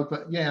 Wicklow,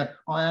 but yeah,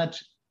 I had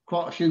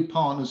quite a few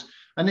partners.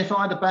 And if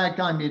I had a bad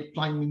game, he'd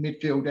play me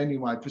midfield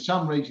anyway. For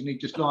some reason, he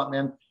just liked me.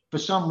 And for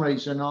some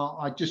reason,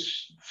 I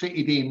just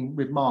fitted in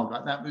with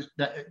Margaret.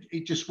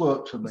 It just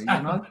worked for me,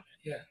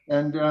 Yeah.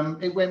 And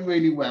it went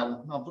really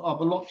well. I've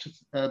a lot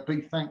to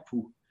be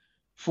thankful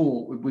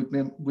for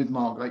with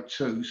Margate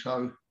too.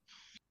 So,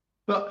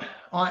 but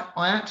I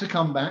had to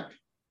come back.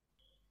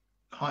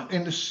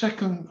 In the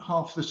second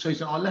half of the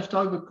season, I left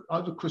over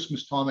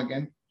Christmas time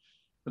again.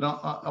 But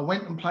I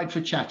went and played for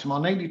Chatham. I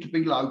needed to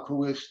be local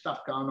with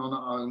stuff going on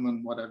at home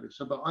and whatever.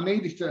 So, but I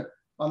needed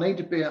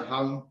to be at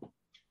home,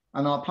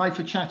 and I played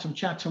for Chatham.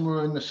 Chatham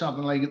were in the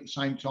Southern League at the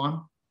same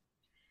time.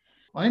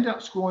 I ended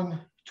up scoring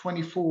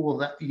 24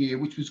 that year,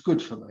 which was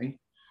good for me.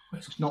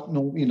 It's not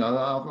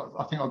normal,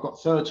 I think I got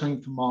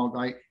 13 for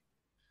Margate,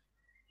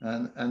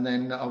 and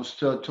then I was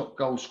third top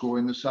goal scorer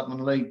in the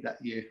Southern League that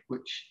year,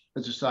 which,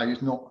 as I say,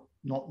 is not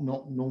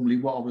normally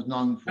what I was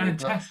known for.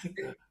 Fantastic.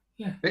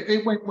 Yeah.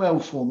 It went well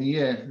for me,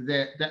 yeah,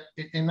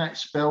 in that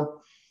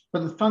spell.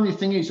 But the funny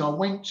thing is, I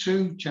went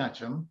to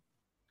Chatham.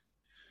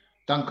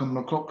 Duncan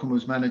McLaughlin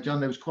was manager,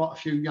 and there was quite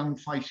a few young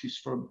faces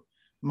from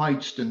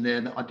Maidstone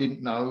there that I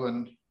didn't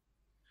know.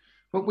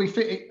 But we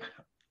fit it.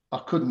 I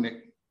couldn't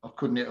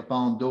hit a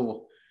barn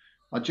door.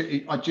 I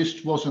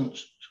just wasn't.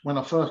 When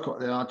I first got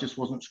there, I just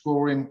wasn't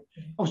scoring.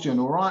 I was doing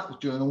all right. I was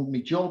doing all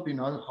my job,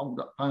 hold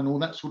up play and all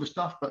that sort of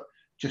stuff, but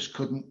just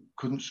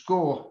couldn't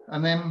score.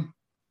 And then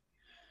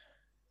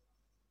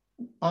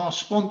our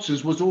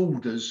sponsors was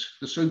Alders,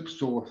 the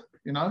superstore,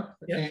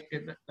 They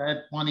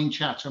had one in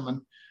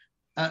Chatham,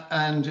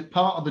 and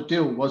part of the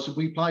deal was that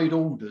we played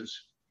Alders,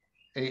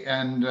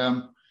 and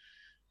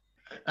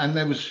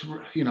there was,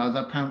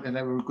 apparently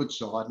they were a good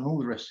side, and all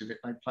the rest of it,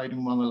 they played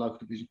in one of the local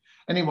division.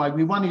 Anyway,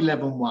 we won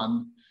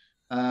 11-1,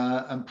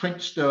 and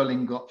Prince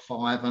Sterling got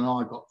 5, and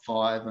I got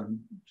 5, and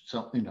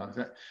something like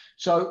that.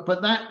 So,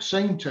 but that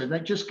seemed to, they're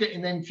just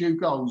getting them few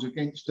goals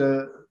against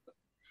a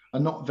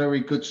not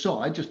very good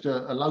side, just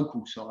a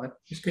local side.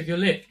 Just give you a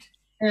lift.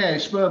 Yeah,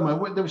 it spurred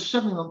me. There were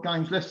 7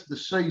 games left of the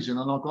season,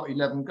 and I got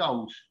 11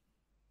 goals.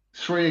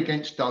 3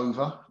 against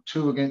Dover,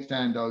 2 against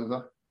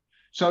Andover.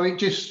 So it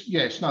just,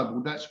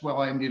 snowballed. That's where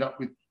I ended up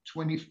with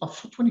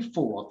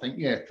 24, I think.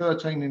 Yeah,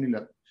 13 and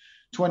 11.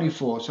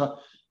 24. So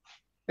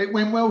it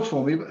went well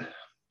for me, but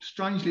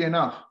strangely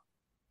enough,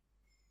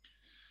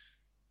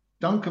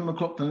 Duncan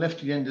McLaughlin left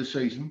at the end of the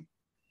season.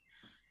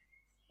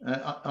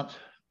 I'm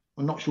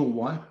not sure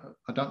why.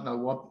 I don't know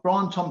why.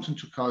 Brian Thompson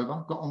took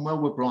over, got on well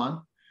with Brian,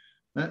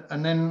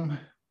 and then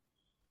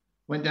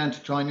went down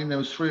to training. There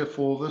was 3 or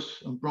 4 of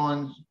us, and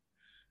Brian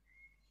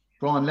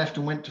left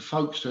and went to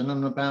Folkestone,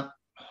 and about,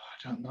 I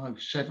don't know,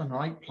 7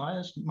 or 8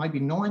 players, maybe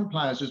 9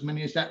 players, as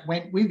many as that,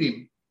 went with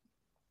him.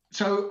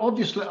 So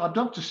obviously, I'd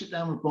love to sit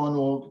down with Brian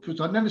Orr, because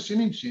I'd never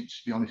seen him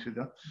since, to be honest with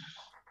you.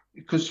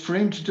 Because for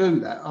him to do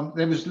that,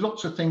 there was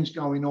lots of things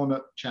going on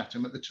at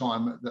Chatham at the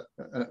time, at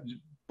the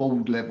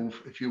board level,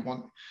 if you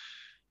want.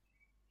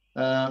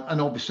 And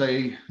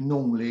obviously,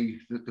 normally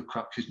the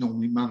crux is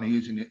normally money,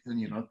 isn't it?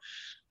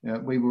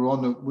 And we were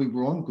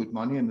on good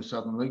money in the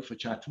Southern League for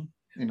Chatham,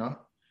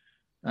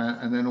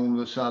 and then all of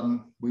a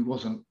sudden we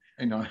wasn't,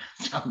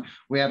 So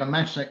we had a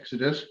mass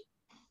exodus.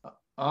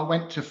 I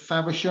went to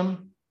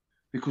Faversham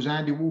because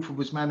Andy Wolford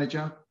was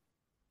manager.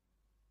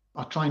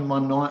 I trained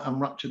one night and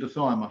ruptured a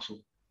thigh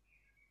muscle.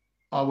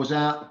 I was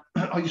out.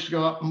 I used to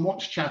go up and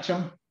watch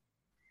Chatham,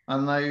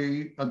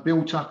 and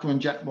Bill Tucker and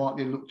Jack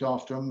Whiteley looked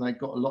after them. They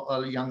got a lot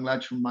of young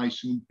lads from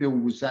Mason. Bill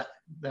was that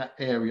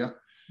area,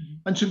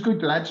 and some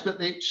good lads. But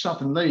it's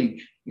Southern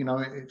League,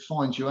 it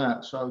finds you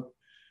out. So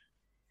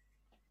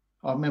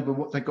I remember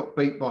what they got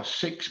beat by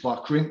 6 by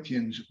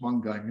Corinthians at one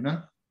game,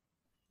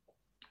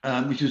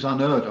 which was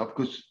unheard of,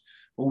 because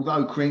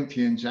although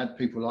Corinthians had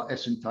people like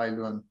Essen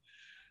Taylor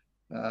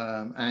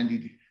and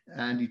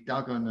Andy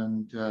Duggan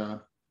and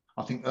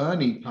I think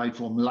Ernie played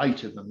for them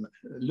later a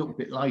little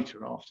bit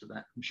later after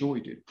that. I'm sure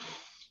he did.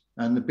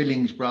 And the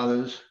Billings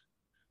brothers,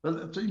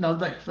 but they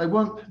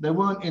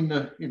weren't in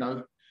the,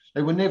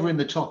 they were never in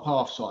the top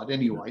half side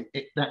anyway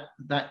at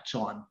that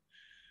time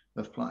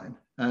of playing.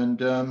 And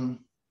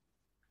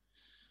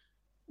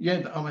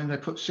they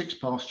put 6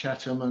 past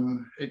Chatham,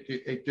 and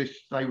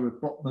they were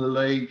bottom of the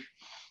league.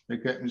 They're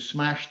getting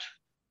smashed,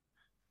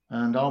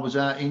 and I was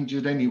out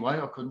injured anyway.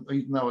 I couldn't,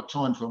 even though I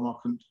signed for them, I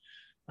couldn't.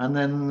 And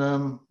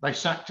then they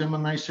sacked him,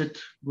 and they said,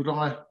 would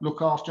I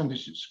look after him?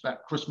 This is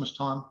about Christmas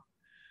time.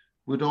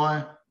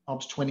 I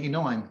was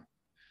 29.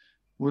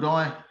 Would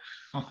I?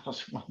 I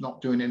was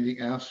not doing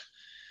anything else,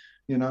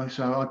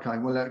 so okay,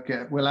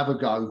 we'll have a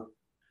go.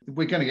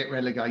 We're going to get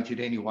relegated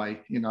anyway,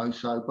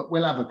 but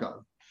we'll have a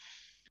go.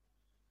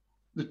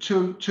 There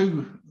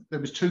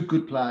was 2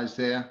 good players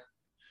there.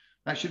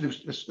 Actually,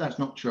 that's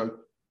not true.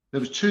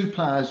 There was 2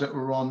 players that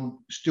were on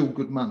still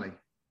good money.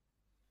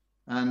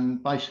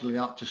 And basically,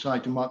 I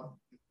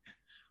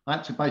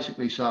had to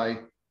basically say,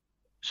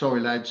 sorry,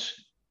 lads,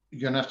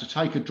 you're going to have to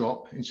take a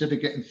drop. Instead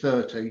of getting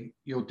 30,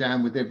 you're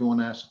down with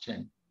everyone else at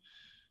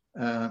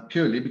 10.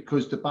 Purely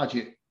because the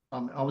budget,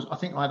 I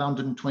think I had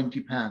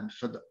 £120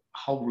 for the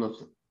whole of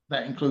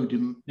that,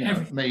 including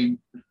me,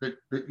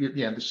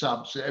 the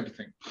subs,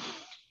 everything.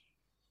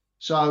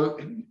 So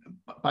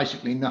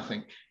basically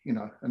nothing,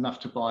 enough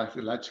to buy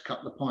for the lads a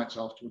couple of pints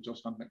afterwards or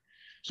something.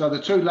 So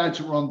the 2 lads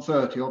that were on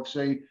 30,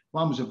 obviously,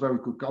 one was a very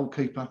good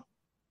goalkeeper.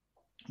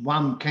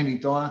 One, Kenny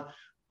Dyer,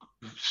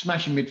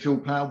 smashing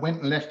midfield player,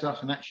 went and left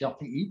us. And actually, I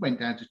think he went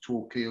down to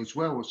Torquay as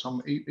well, or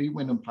something. He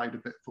went and played a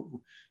bit of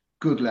football.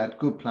 Good lad,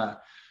 good player.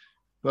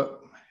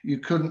 But you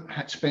couldn't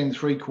spend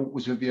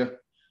 3/4 of your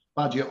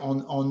budget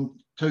on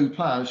 2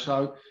 players.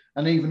 So,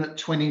 and even at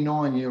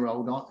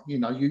 29-year-old, you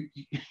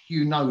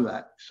know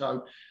that.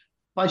 So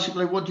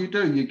basically, what do?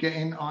 You get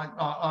in.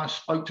 I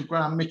spoke to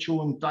Graham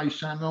Mitchell and Dave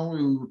Samuel,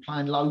 who were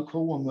playing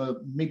local and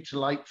were mid to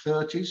late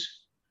 30s.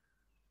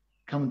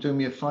 Come and do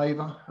me a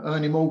favour.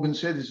 Ernie Morgan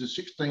said there's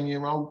a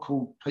 16-year-old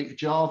called Peter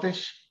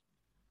Jarvis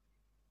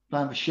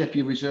playing for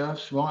Sheppey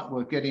Reserves. Right,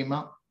 we'll get him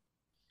up.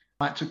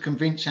 I had to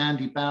convince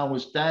Andy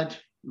Bauer's dad,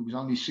 who was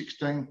only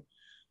 16,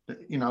 that,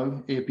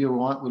 he'll be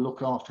all right. We'll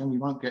look after him. He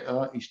won't get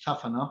hurt. He's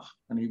tough enough.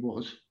 And he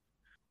was.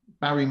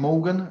 Barry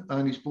Morgan,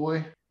 Ernie's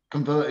boy,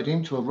 converted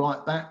him to a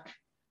right back.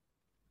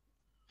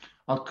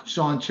 I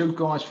signed 2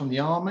 guys from the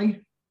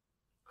army,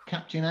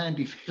 Captain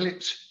Andy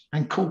Phillips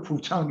and Corporal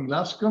Tony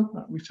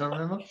Luscombe, which I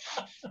remember.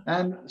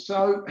 And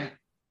so,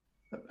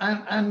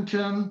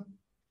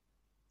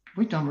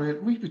 we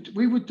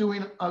were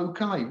doing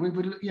okay. We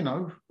were,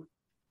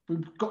 we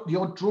got the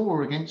odd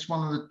draw against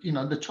one of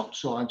the, the top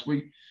sides.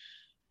 We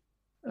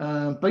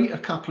beat a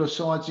couple of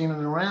sides in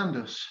and around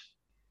us.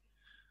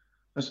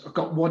 I've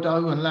got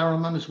Waddo and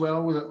Larriman as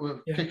well that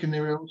were kicking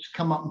their heels,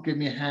 come up and give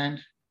me a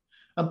hand.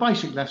 And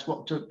basically, that's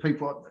what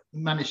people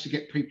managed to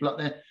get people up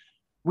there.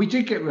 We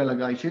did get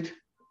relegated,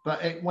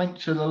 but it went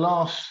to the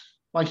last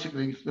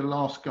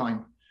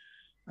game.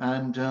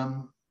 And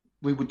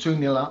we were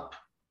 2-0 up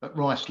at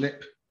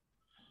Ruislip,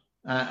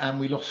 and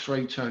we lost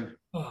 3-2.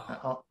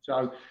 Oh.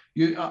 So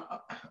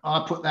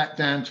I put that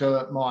down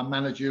to my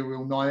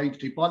managerial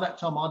naivety. By that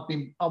time,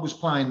 I was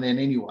playing then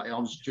anyway. I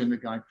was during the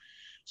game.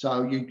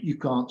 So you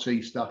can't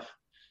see stuff.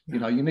 You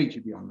know, you need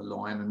to be on the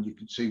line and you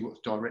can see what's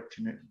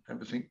directing it and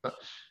everything. But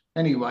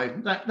anyway,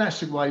 that's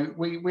the way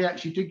we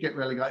actually did get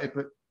relegated,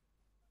 but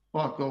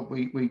by God,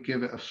 we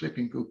give it a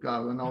flipping good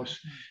go. And I was,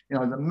 you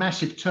know, the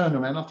massive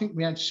turnaround. I think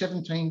we had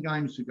 17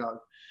 games to go,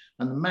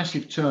 and the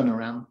massive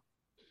turnaround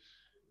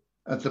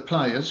of the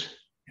players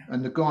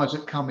and the guys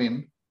that come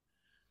in.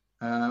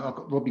 I've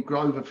got Robbie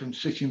Grover from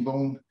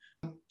Sittingbourne,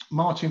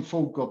 Martin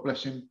Ford, God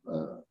bless him.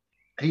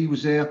 He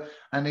was there,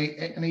 and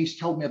he's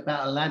told me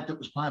about a lad that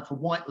was playing for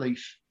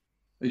Whiteleaf.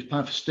 He was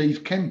playing for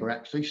Steve Kember,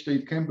 actually.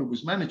 Steve Kember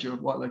was manager of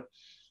Whiteleaf.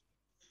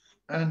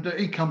 And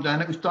he come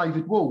down, it was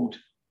David Ward.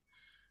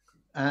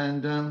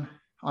 And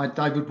I had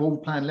David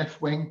Ward playing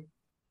left wing,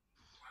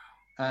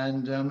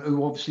 and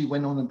who obviously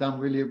went on and done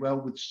really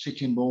well with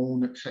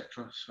Sittingbourne,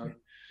 etc. So,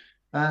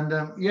 and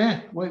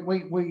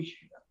we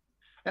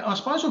I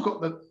suppose I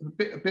got a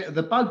bit of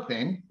the bug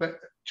then, but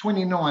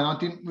 29, I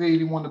didn't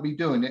really want to be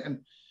doing it, and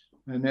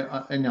you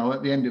know,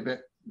 at the end of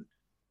it,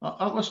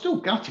 I was still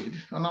gutted,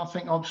 and I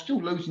think I was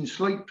still losing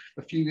sleep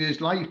a few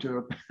years later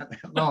about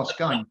that last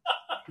game.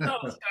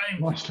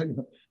 Nicely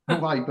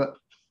away, but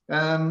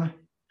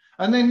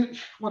and then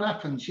what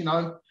happens? You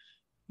know,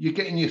 you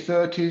get in your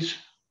 30s.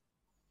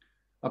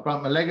 I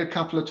broke my leg a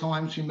couple of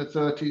times in my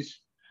 30s.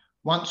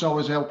 Once I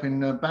was helping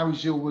Barry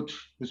Zillwood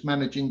was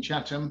managing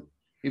Chatham.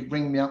 He'd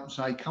ring me up and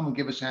say, "Come and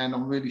give us a hand.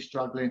 I'm really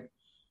struggling."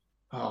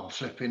 Oh,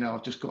 flipping hell,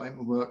 I've just got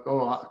into work.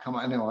 All right, come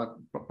out. Anyway,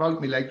 I broke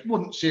my leg. It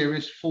wasn't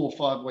serious, 4 or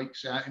 5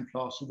 weeks out in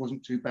class. It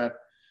wasn't too bad.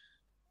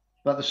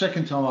 But the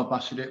second time I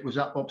busted it was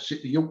up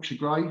opposite the Yorkshire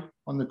Grey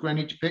on the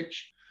Greenwich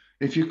pitch.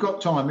 If you've got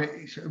time,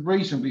 it's a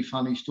reasonably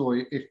funny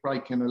story, if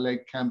breaking a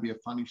leg can be a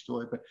funny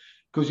story, but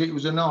because it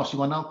was a nasty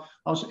one.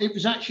 It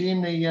was actually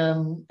in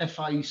the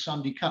FA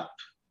Sunday Cup.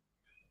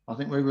 I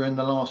think we were in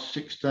the last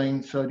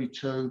 16,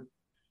 32,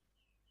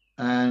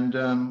 and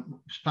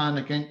was playing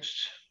against,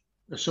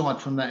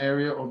 aside from that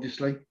area,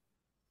 obviously,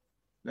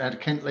 they had a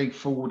Kent League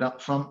forward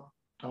up front.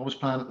 I was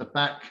playing at the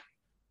back,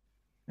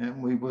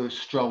 and we were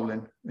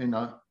strolling. You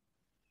know,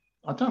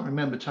 I don't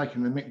remember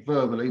taking the mick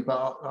verbally,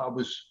 but I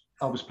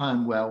was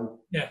playing well.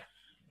 Yeah.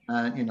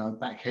 You know,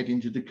 back heading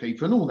to the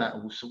keeper and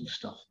all sort of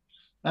stuff.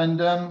 And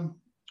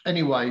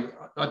anyway,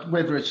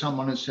 whether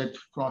someone has said,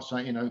 for Christ's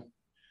sake, you know,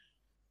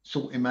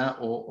 sort him out,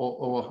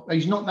 or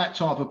he's not that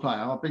type of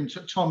player.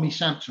 Tommy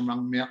Sampson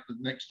rang me up the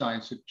next day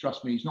and said,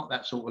 "Trust me, he's not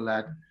that sort of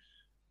lad."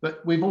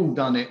 But we've all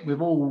done it.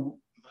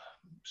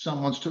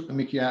 Someone's took the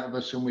mickey out of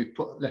us, and we've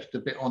left a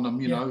bit on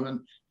them, you know.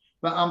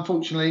 But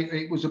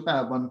unfortunately, it was a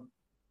bad one.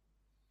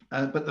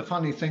 But the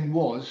funny thing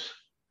was,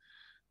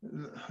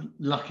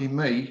 lucky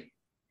me,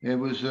 there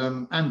was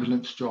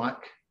ambulance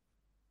strike,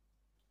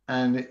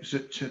 and it was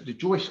at the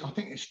Joyce. I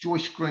think it's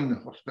Joyce Green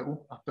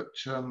Hospital up at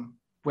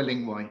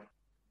Welling Way,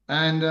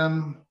 and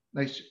I'm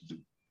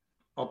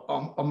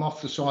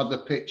off the side of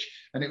the pitch,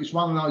 and it was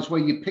one of those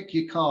where you pick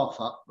your calf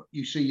up,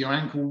 you see your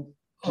ankle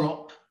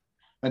drop,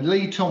 and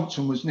Lee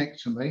Thompson was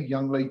next to me,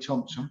 young Lee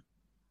Thompson.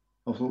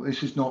 I thought,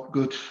 this is not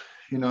good,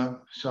 you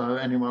know. So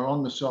anyway,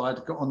 on the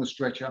side, got on the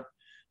stretcher.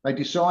 They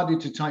decided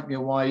to take me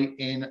away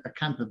in a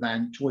camper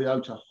van,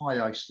 Toyota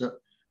Hiace, that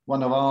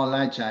one of our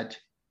lads had,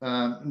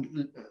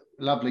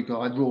 lovely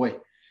guy, Roy.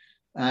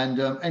 And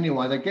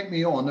anyway, they get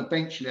me on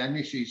eventually, and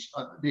this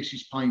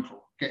is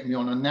painful, getting me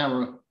on a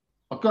narrow.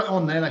 I got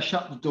on there, they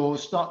shut the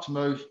doors, start to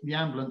move, the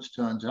ambulance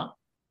turns up.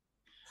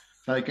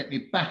 So they get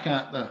me back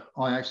out the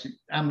Hiace.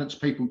 Ambulance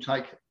people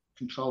take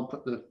control,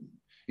 put the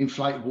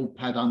inflatable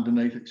pad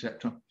underneath,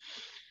 etc.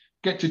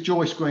 Get to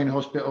Joyce Green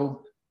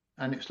Hospital,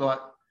 and it's like,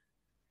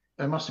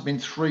 there must have been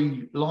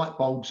 3 light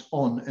bulbs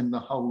on in the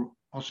whole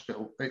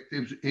hospital.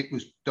 It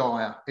was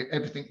dire.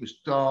 Everything was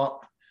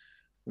dark.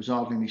 There was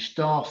hardly any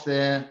staff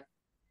there.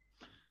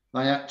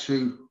 They had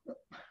to,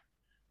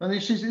 and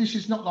this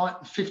is not like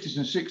the 50s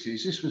and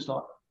 60s. This was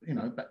like, you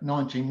know, about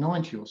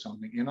 1990 or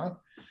something, you know,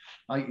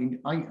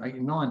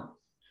 89.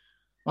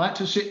 I had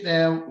to sit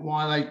there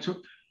while they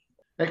took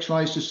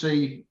x-rays to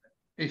see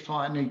if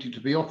I needed to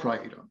be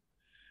operated on,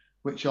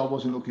 which I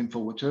wasn't looking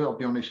forward to. I'll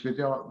be honest with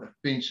you,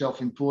 being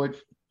self-employed.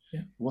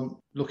 Yeah. Wasn't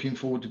looking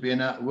forward to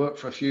being out of work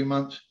for a few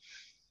months.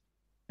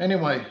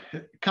 Anyway,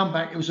 come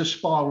back, it was a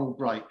spiral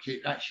break.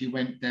 It actually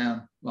went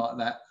down like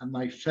that, and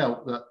they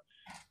felt that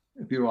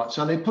it'd be right.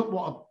 So they put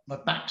a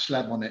back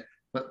slab on it,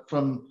 but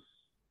from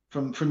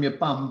your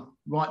bum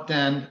right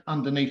down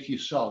underneath your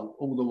sole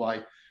all the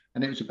way.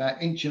 And it was about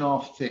 1.5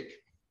 inches thick.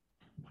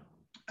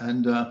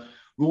 And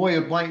Roy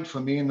had waited for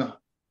me in the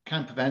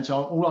camper van,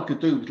 so all I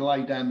could do was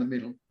lay down the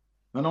middle.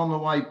 And on the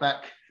way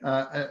back,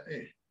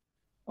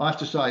 I have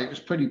to say, it was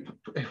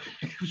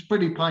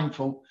pretty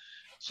painful.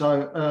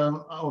 So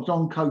I was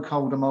on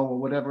Cocoldamol or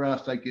whatever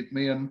else they give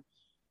me, and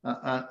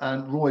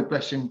Roy,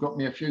 bless him, got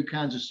me a few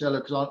cans of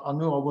Stella because I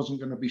knew I wasn't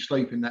going to be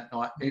sleeping that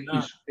night. It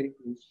was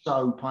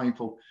so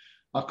painful.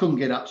 I couldn't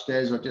get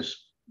upstairs. I just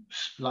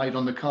laid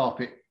on the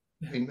carpet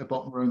in the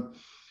bottom room.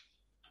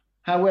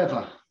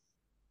 However,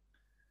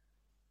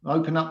 I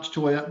opened up the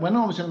toilet. When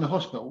I was in the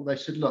hospital, they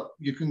said, "Look,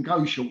 you can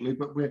go shortly,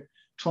 but we're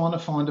trying to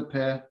find a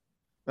pair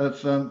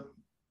of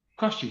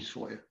crutches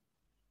for you.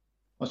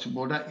 I said,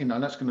 well, that,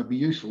 that's going to be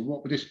useful.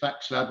 What with this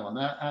back slab on,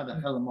 how the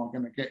hell am I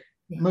going to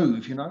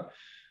move,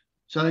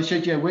 So they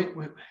said,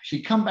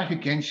 she'd come back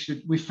again. She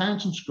said, we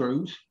found some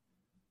screws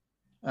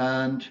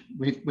and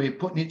we're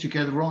putting it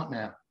together right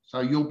now.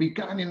 So you'll be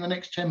going in the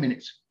next 10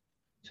 minutes.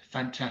 It's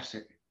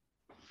fantastic.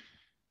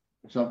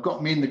 So I've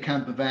got me in the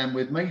camper van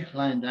with me,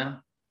 laying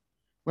down.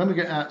 When we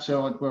get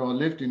outside where I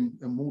lived in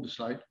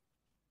Walderslade,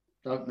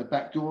 I open the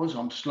back doors,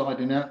 I'm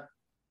sliding out,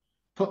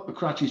 put the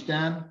crutches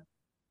down,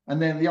 and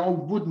then the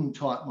old wooden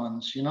type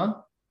ones,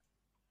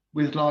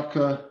 with like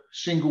a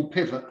single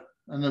pivot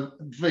and a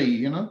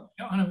V,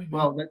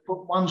 Well, they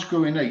put one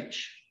screw in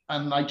each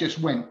and they just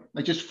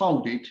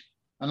folded,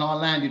 and I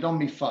landed on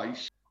my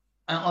face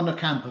out on a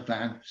camper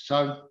van.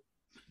 So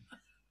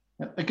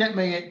they get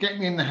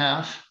me in the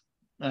house,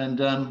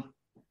 and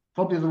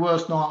probably the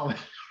worst night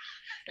I've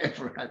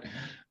ever had.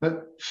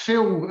 But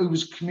Phil, who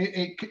was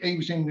he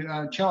was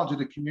in charge of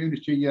the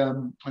community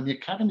and the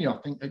academy, I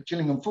think, at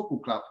Gillingham Football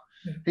Club.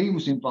 Yeah. He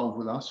was involved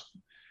with us,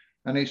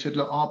 and he said,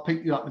 look, I'll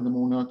pick you up in the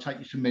morning, I'll take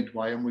you to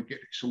Midway and we'll get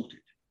it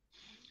sorted.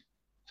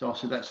 So I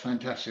said, that's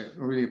fantastic.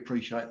 I really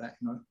appreciate that,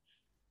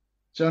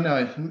 So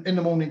no, in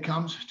the morning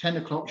comes, 10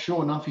 o'clock,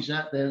 sure enough, he's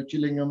out there,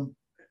 Gillingham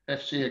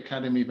FC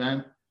Academy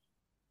van,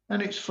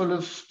 and it's full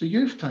of the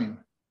youth team,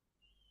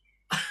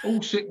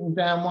 all sitting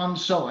down one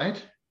side,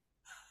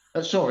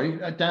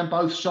 down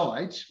both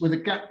sides, with a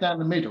gap down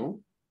the middle,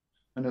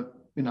 and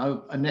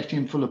a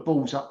netting full of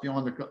balls up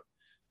behind the.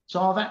 So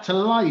I've had to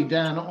lay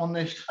down on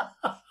this.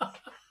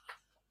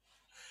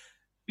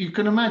 You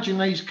can imagine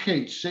these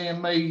kids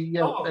seeing me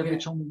yell every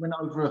time we went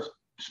over a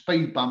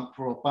speed bump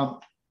or a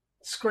bump,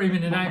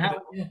 screaming in anger.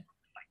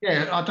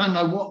 Yeah, I don't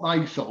know what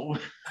they thought.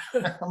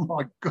 Oh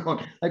my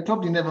God, they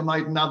probably never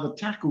made another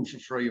tackle for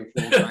 3 or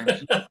 4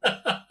 games.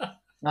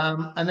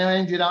 And then I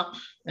ended up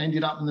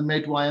in the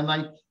Midway,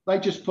 and they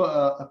just put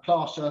a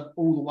plaster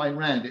all the way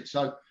around it.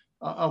 So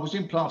I was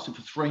in plaster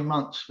for 3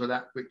 months for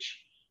that,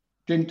 which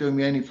didn't do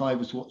me any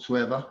favours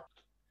whatsoever.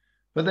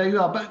 But there you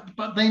are.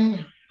 But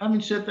then,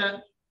 having said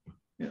that,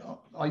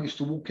 I used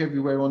to walk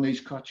everywhere on these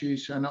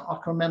crutches, and I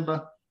can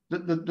remember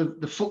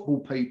the football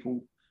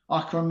people.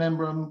 I can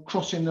remember them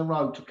crossing the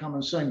road to come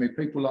and see me.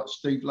 People like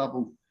Steve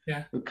Lovell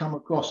would come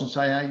across and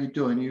say, "How you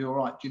doing? Are you all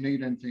right? Do you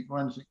need anything or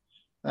anything?"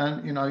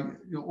 And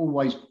you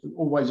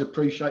always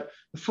appreciate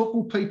the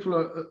football people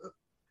are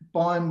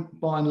by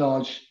and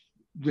large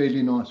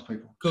really nice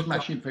people,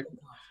 smashing people,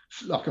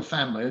 like a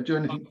family. They'll do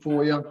anything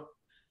for you.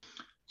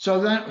 So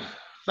that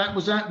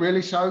was that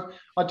really. So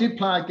I did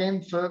play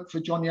again for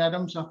Johnny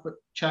Adams up at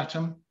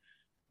Chatham,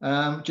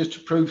 just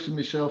to prove to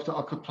myself that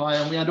I could play.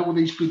 And we had all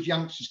these good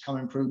youngsters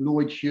coming through: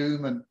 Lloyd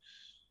Hume and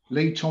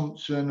Lee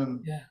Thompson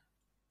and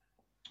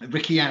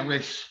Ricky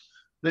Harris,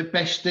 the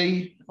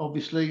Bestie,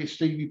 obviously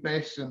Stevie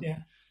Best,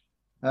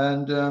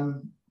 and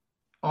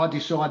I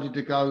decided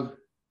to go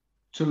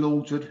to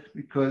Lordwood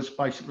because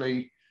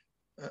basically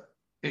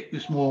it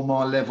was more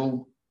my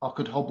level. I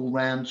could hobble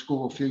round,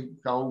 score a few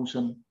goals,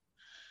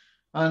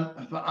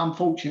 but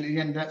unfortunately, at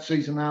the end of that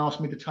season, they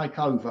asked me to take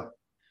over.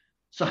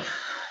 So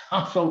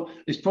I thought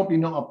it's probably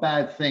not a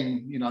bad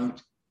thing,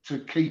 to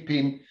keep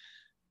in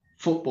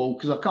football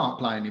because I can't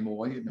play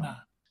anymore. No.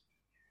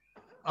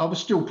 I was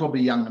still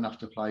probably young enough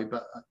to play,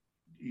 but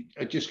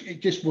it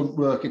just wasn't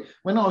working.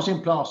 When I was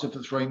in plaster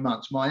for 3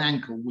 months, my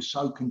ankle was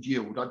so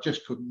congealed, I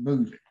just couldn't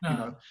move it.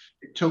 No.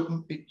 It took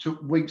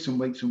weeks and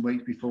weeks and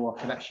weeks before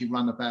I could actually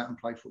run about and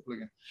play football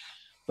again,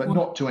 but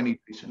not to any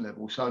decent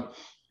level. So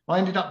I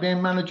ended up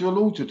being manager of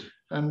Lordwood,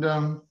 and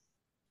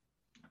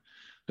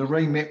the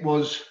remit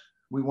was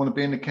we want to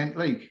be in the Kent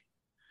League,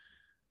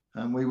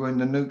 and we were in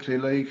the Nuclear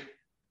League.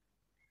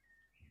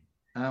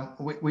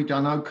 We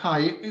done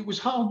okay. It was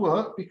hard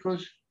work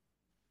because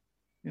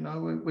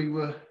we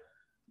were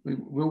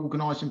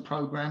organising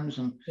programmes,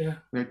 and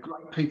we had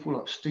great people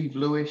like Steve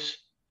Lewis,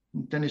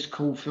 and Dennis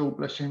Caulfield,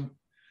 bless him,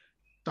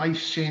 Dave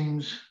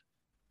Sims.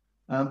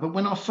 But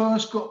when I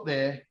first got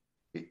there,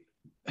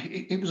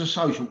 it was a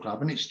social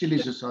club, and it still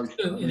is a social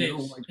club. It is.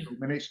 Always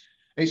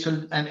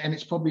will. And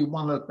it's probably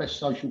one of the best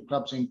social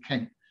clubs in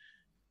Kent.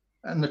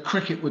 And the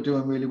cricket were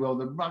doing really well.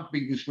 The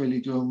rugby was really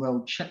doing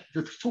well.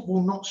 The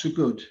football not so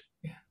good,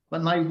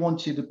 but they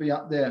wanted to be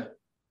up there.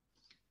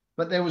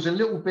 But there was a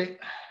little bit.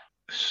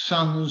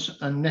 Sons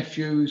and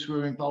nephews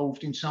were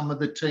involved in some of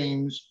the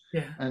teams,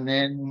 and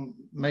then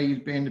me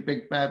being the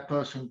big bad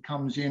person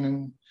comes in,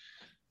 and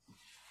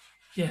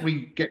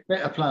we get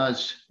better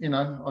players.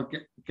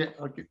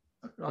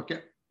 I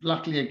get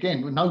luckily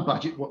again with no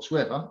budget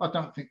whatsoever. I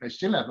don't think they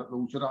still have at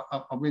Lordwood.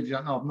 I really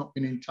don't know. I've not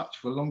been in touch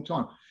for a long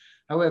time.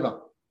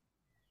 However,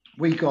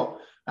 we got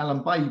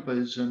Alan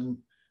Babers and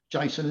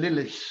Jason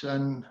Lillis,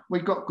 and we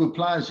got good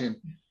players in,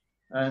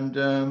 and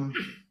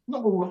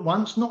not all at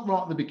once, not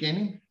right at the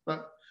beginning.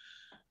 But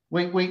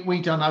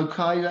we done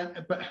okay.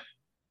 But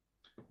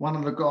one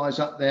of the guys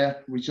up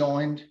there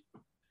resigned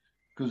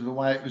because of the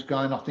way it was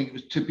going. I think it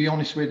was, to be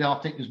honest with you, I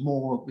think it was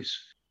more of this.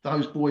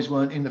 Those boys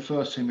weren't in the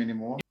first team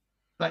anymore.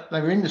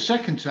 They were in the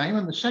second team,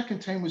 and the second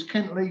team was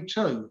Kent League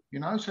 2,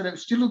 so that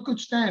was still a good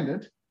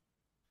standard.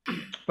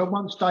 But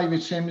once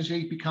David Sims,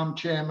 he become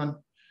chairman,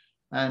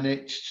 and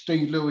it's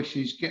Steve Lewis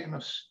is getting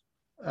us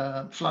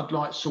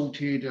floodlights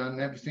sorted and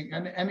everything,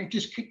 and it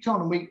just kicked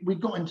on, and we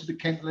got into the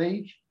Kent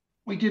League.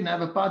 We didn't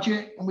have a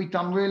budget, and we'd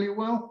done really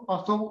well.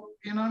 I thought,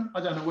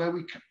 I don't know where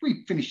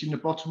we finished in the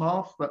bottom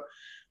half, but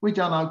we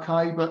done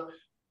okay. But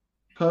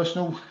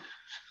personal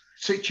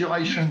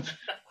situations,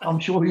 I'm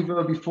sure you've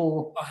heard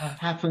before,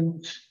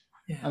 happened,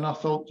 and I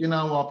thought,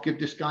 I'll give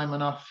this game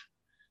enough,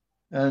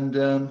 and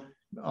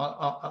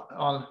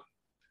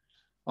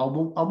I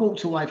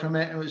walked away from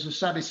it. It was the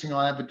saddest thing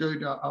I ever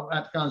did. I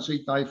had to go and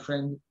see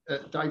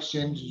Dave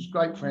Sims, who's a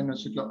great friend. I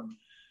said, look,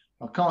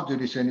 I can't do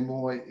this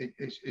anymore.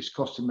 It's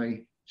costing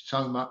me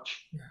so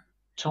much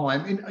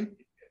time.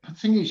 The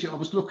thing is, I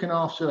was looking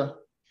after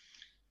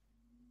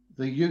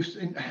the youth,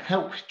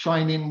 help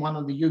training one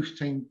of the youth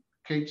team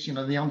kids,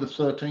 the under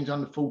 13s,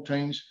 under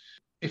 14s.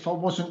 If I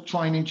wasn't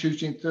training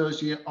Tuesday and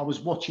Thursday, I was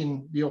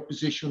watching the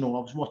opposition, or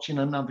I was watching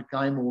another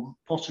game, or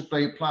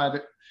possibly a player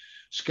that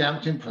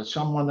scouting for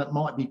someone that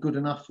might be good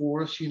enough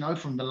for us,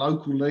 from the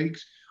local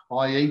leagues,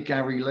 i.e.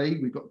 Gary Lee.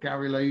 We've got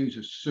Gary Lee, who's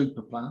a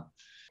super player.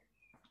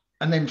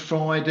 And then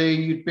Friday,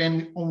 you'd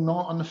been all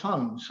night on the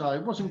phone. So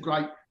it wasn't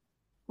great.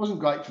 Wasn't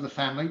great for the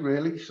family,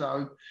 really.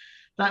 So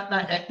that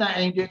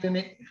ended, and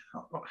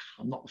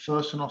I'm not the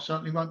first, and I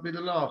certainly won't be the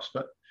last.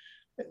 But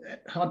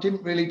I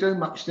didn't really do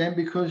much then,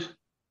 because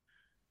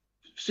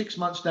 6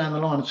 months down the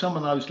line, some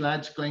of those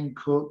lads, Glenn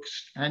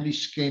Cooks, Andy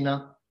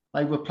Skinner,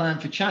 they were playing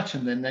for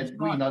Chatham then. They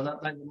were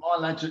my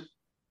lads at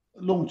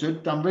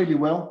Longford, done really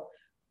well.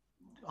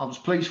 I was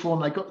pleased for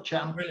them. They got to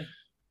Chatham. Really?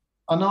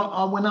 And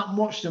I went up and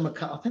watched them.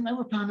 I think they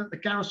were playing at the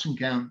Garrison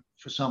Ground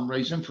for some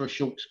reason, for a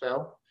short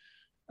spell.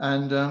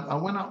 And I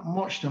went up and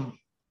watched them.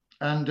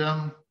 And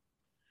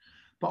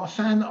but I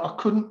found that I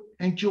couldn't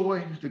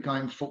enjoy the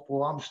game of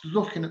football. I was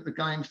looking at the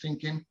game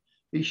thinking,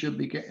 he should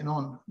be getting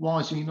on. Why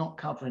is he not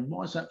covering?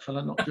 Why is that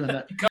fella not doing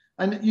that?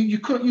 And you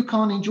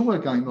can't enjoy a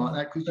game like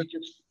that, because you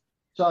just...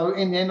 So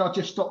in the end, I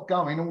just stopped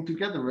going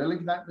altogether. Really,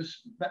 that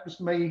was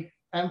me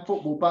and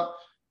football.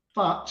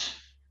 But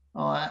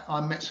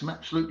I met some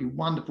absolutely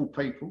wonderful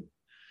people.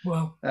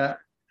 Well,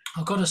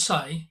 I've got to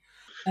say,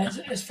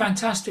 it's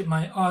fantastic,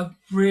 mate. I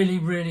really,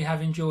 really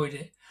have enjoyed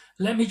it.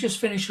 Let me just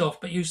finish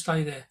off, but you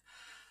stay there.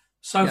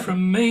 So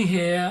from me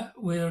here,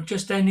 we're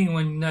just ending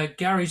when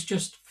Gary's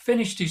just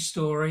finished his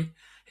story.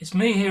 It's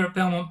me here at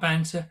Belmont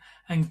Banter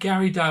and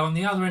Gary Dale on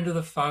the other end of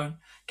the phone.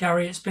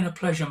 Gary, it's been a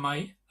pleasure,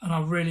 mate. And I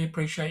really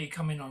appreciate you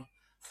coming on.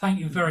 Thank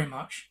you very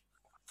much.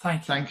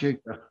 Thank you. Thank you.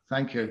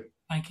 Thank you.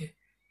 Thank you.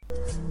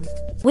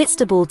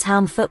 Whitstable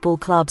Town Football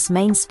Club's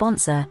main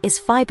sponsor is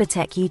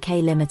Fibertech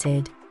UK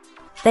Limited.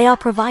 They are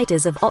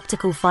providers of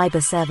optical fibre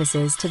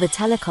services to the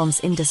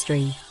telecoms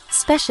industry,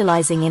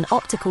 specialising in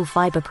optical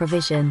fibre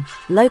provision,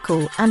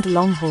 local and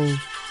long haul.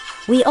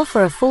 We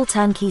offer a full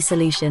turnkey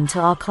solution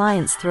to our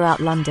clients throughout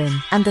London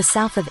and the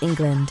south of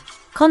England.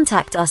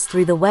 Contact us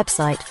through the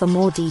website for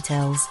more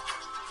details.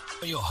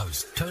 Your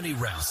host, Tony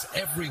Rouse,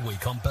 every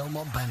week on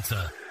Belmont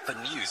Banter for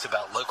news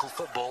about local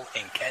football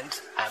in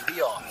Kent and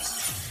beyond.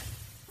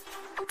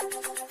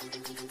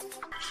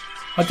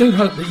 I do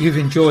hope that you've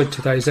enjoyed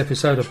today's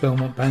episode of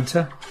Belmont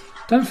Banter.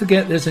 Don't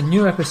forget there's a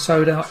new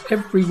episode out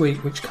every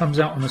week which comes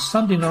out on a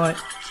Sunday night,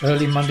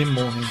 early Monday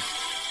morning.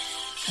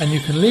 And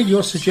you can leave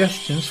your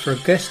suggestions for a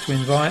guest to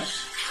invite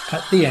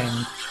at the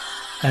end.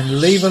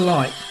 And leave a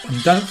like,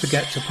 and don't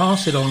forget to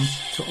pass it on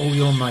to all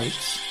your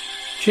mates.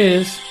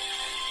 Cheers!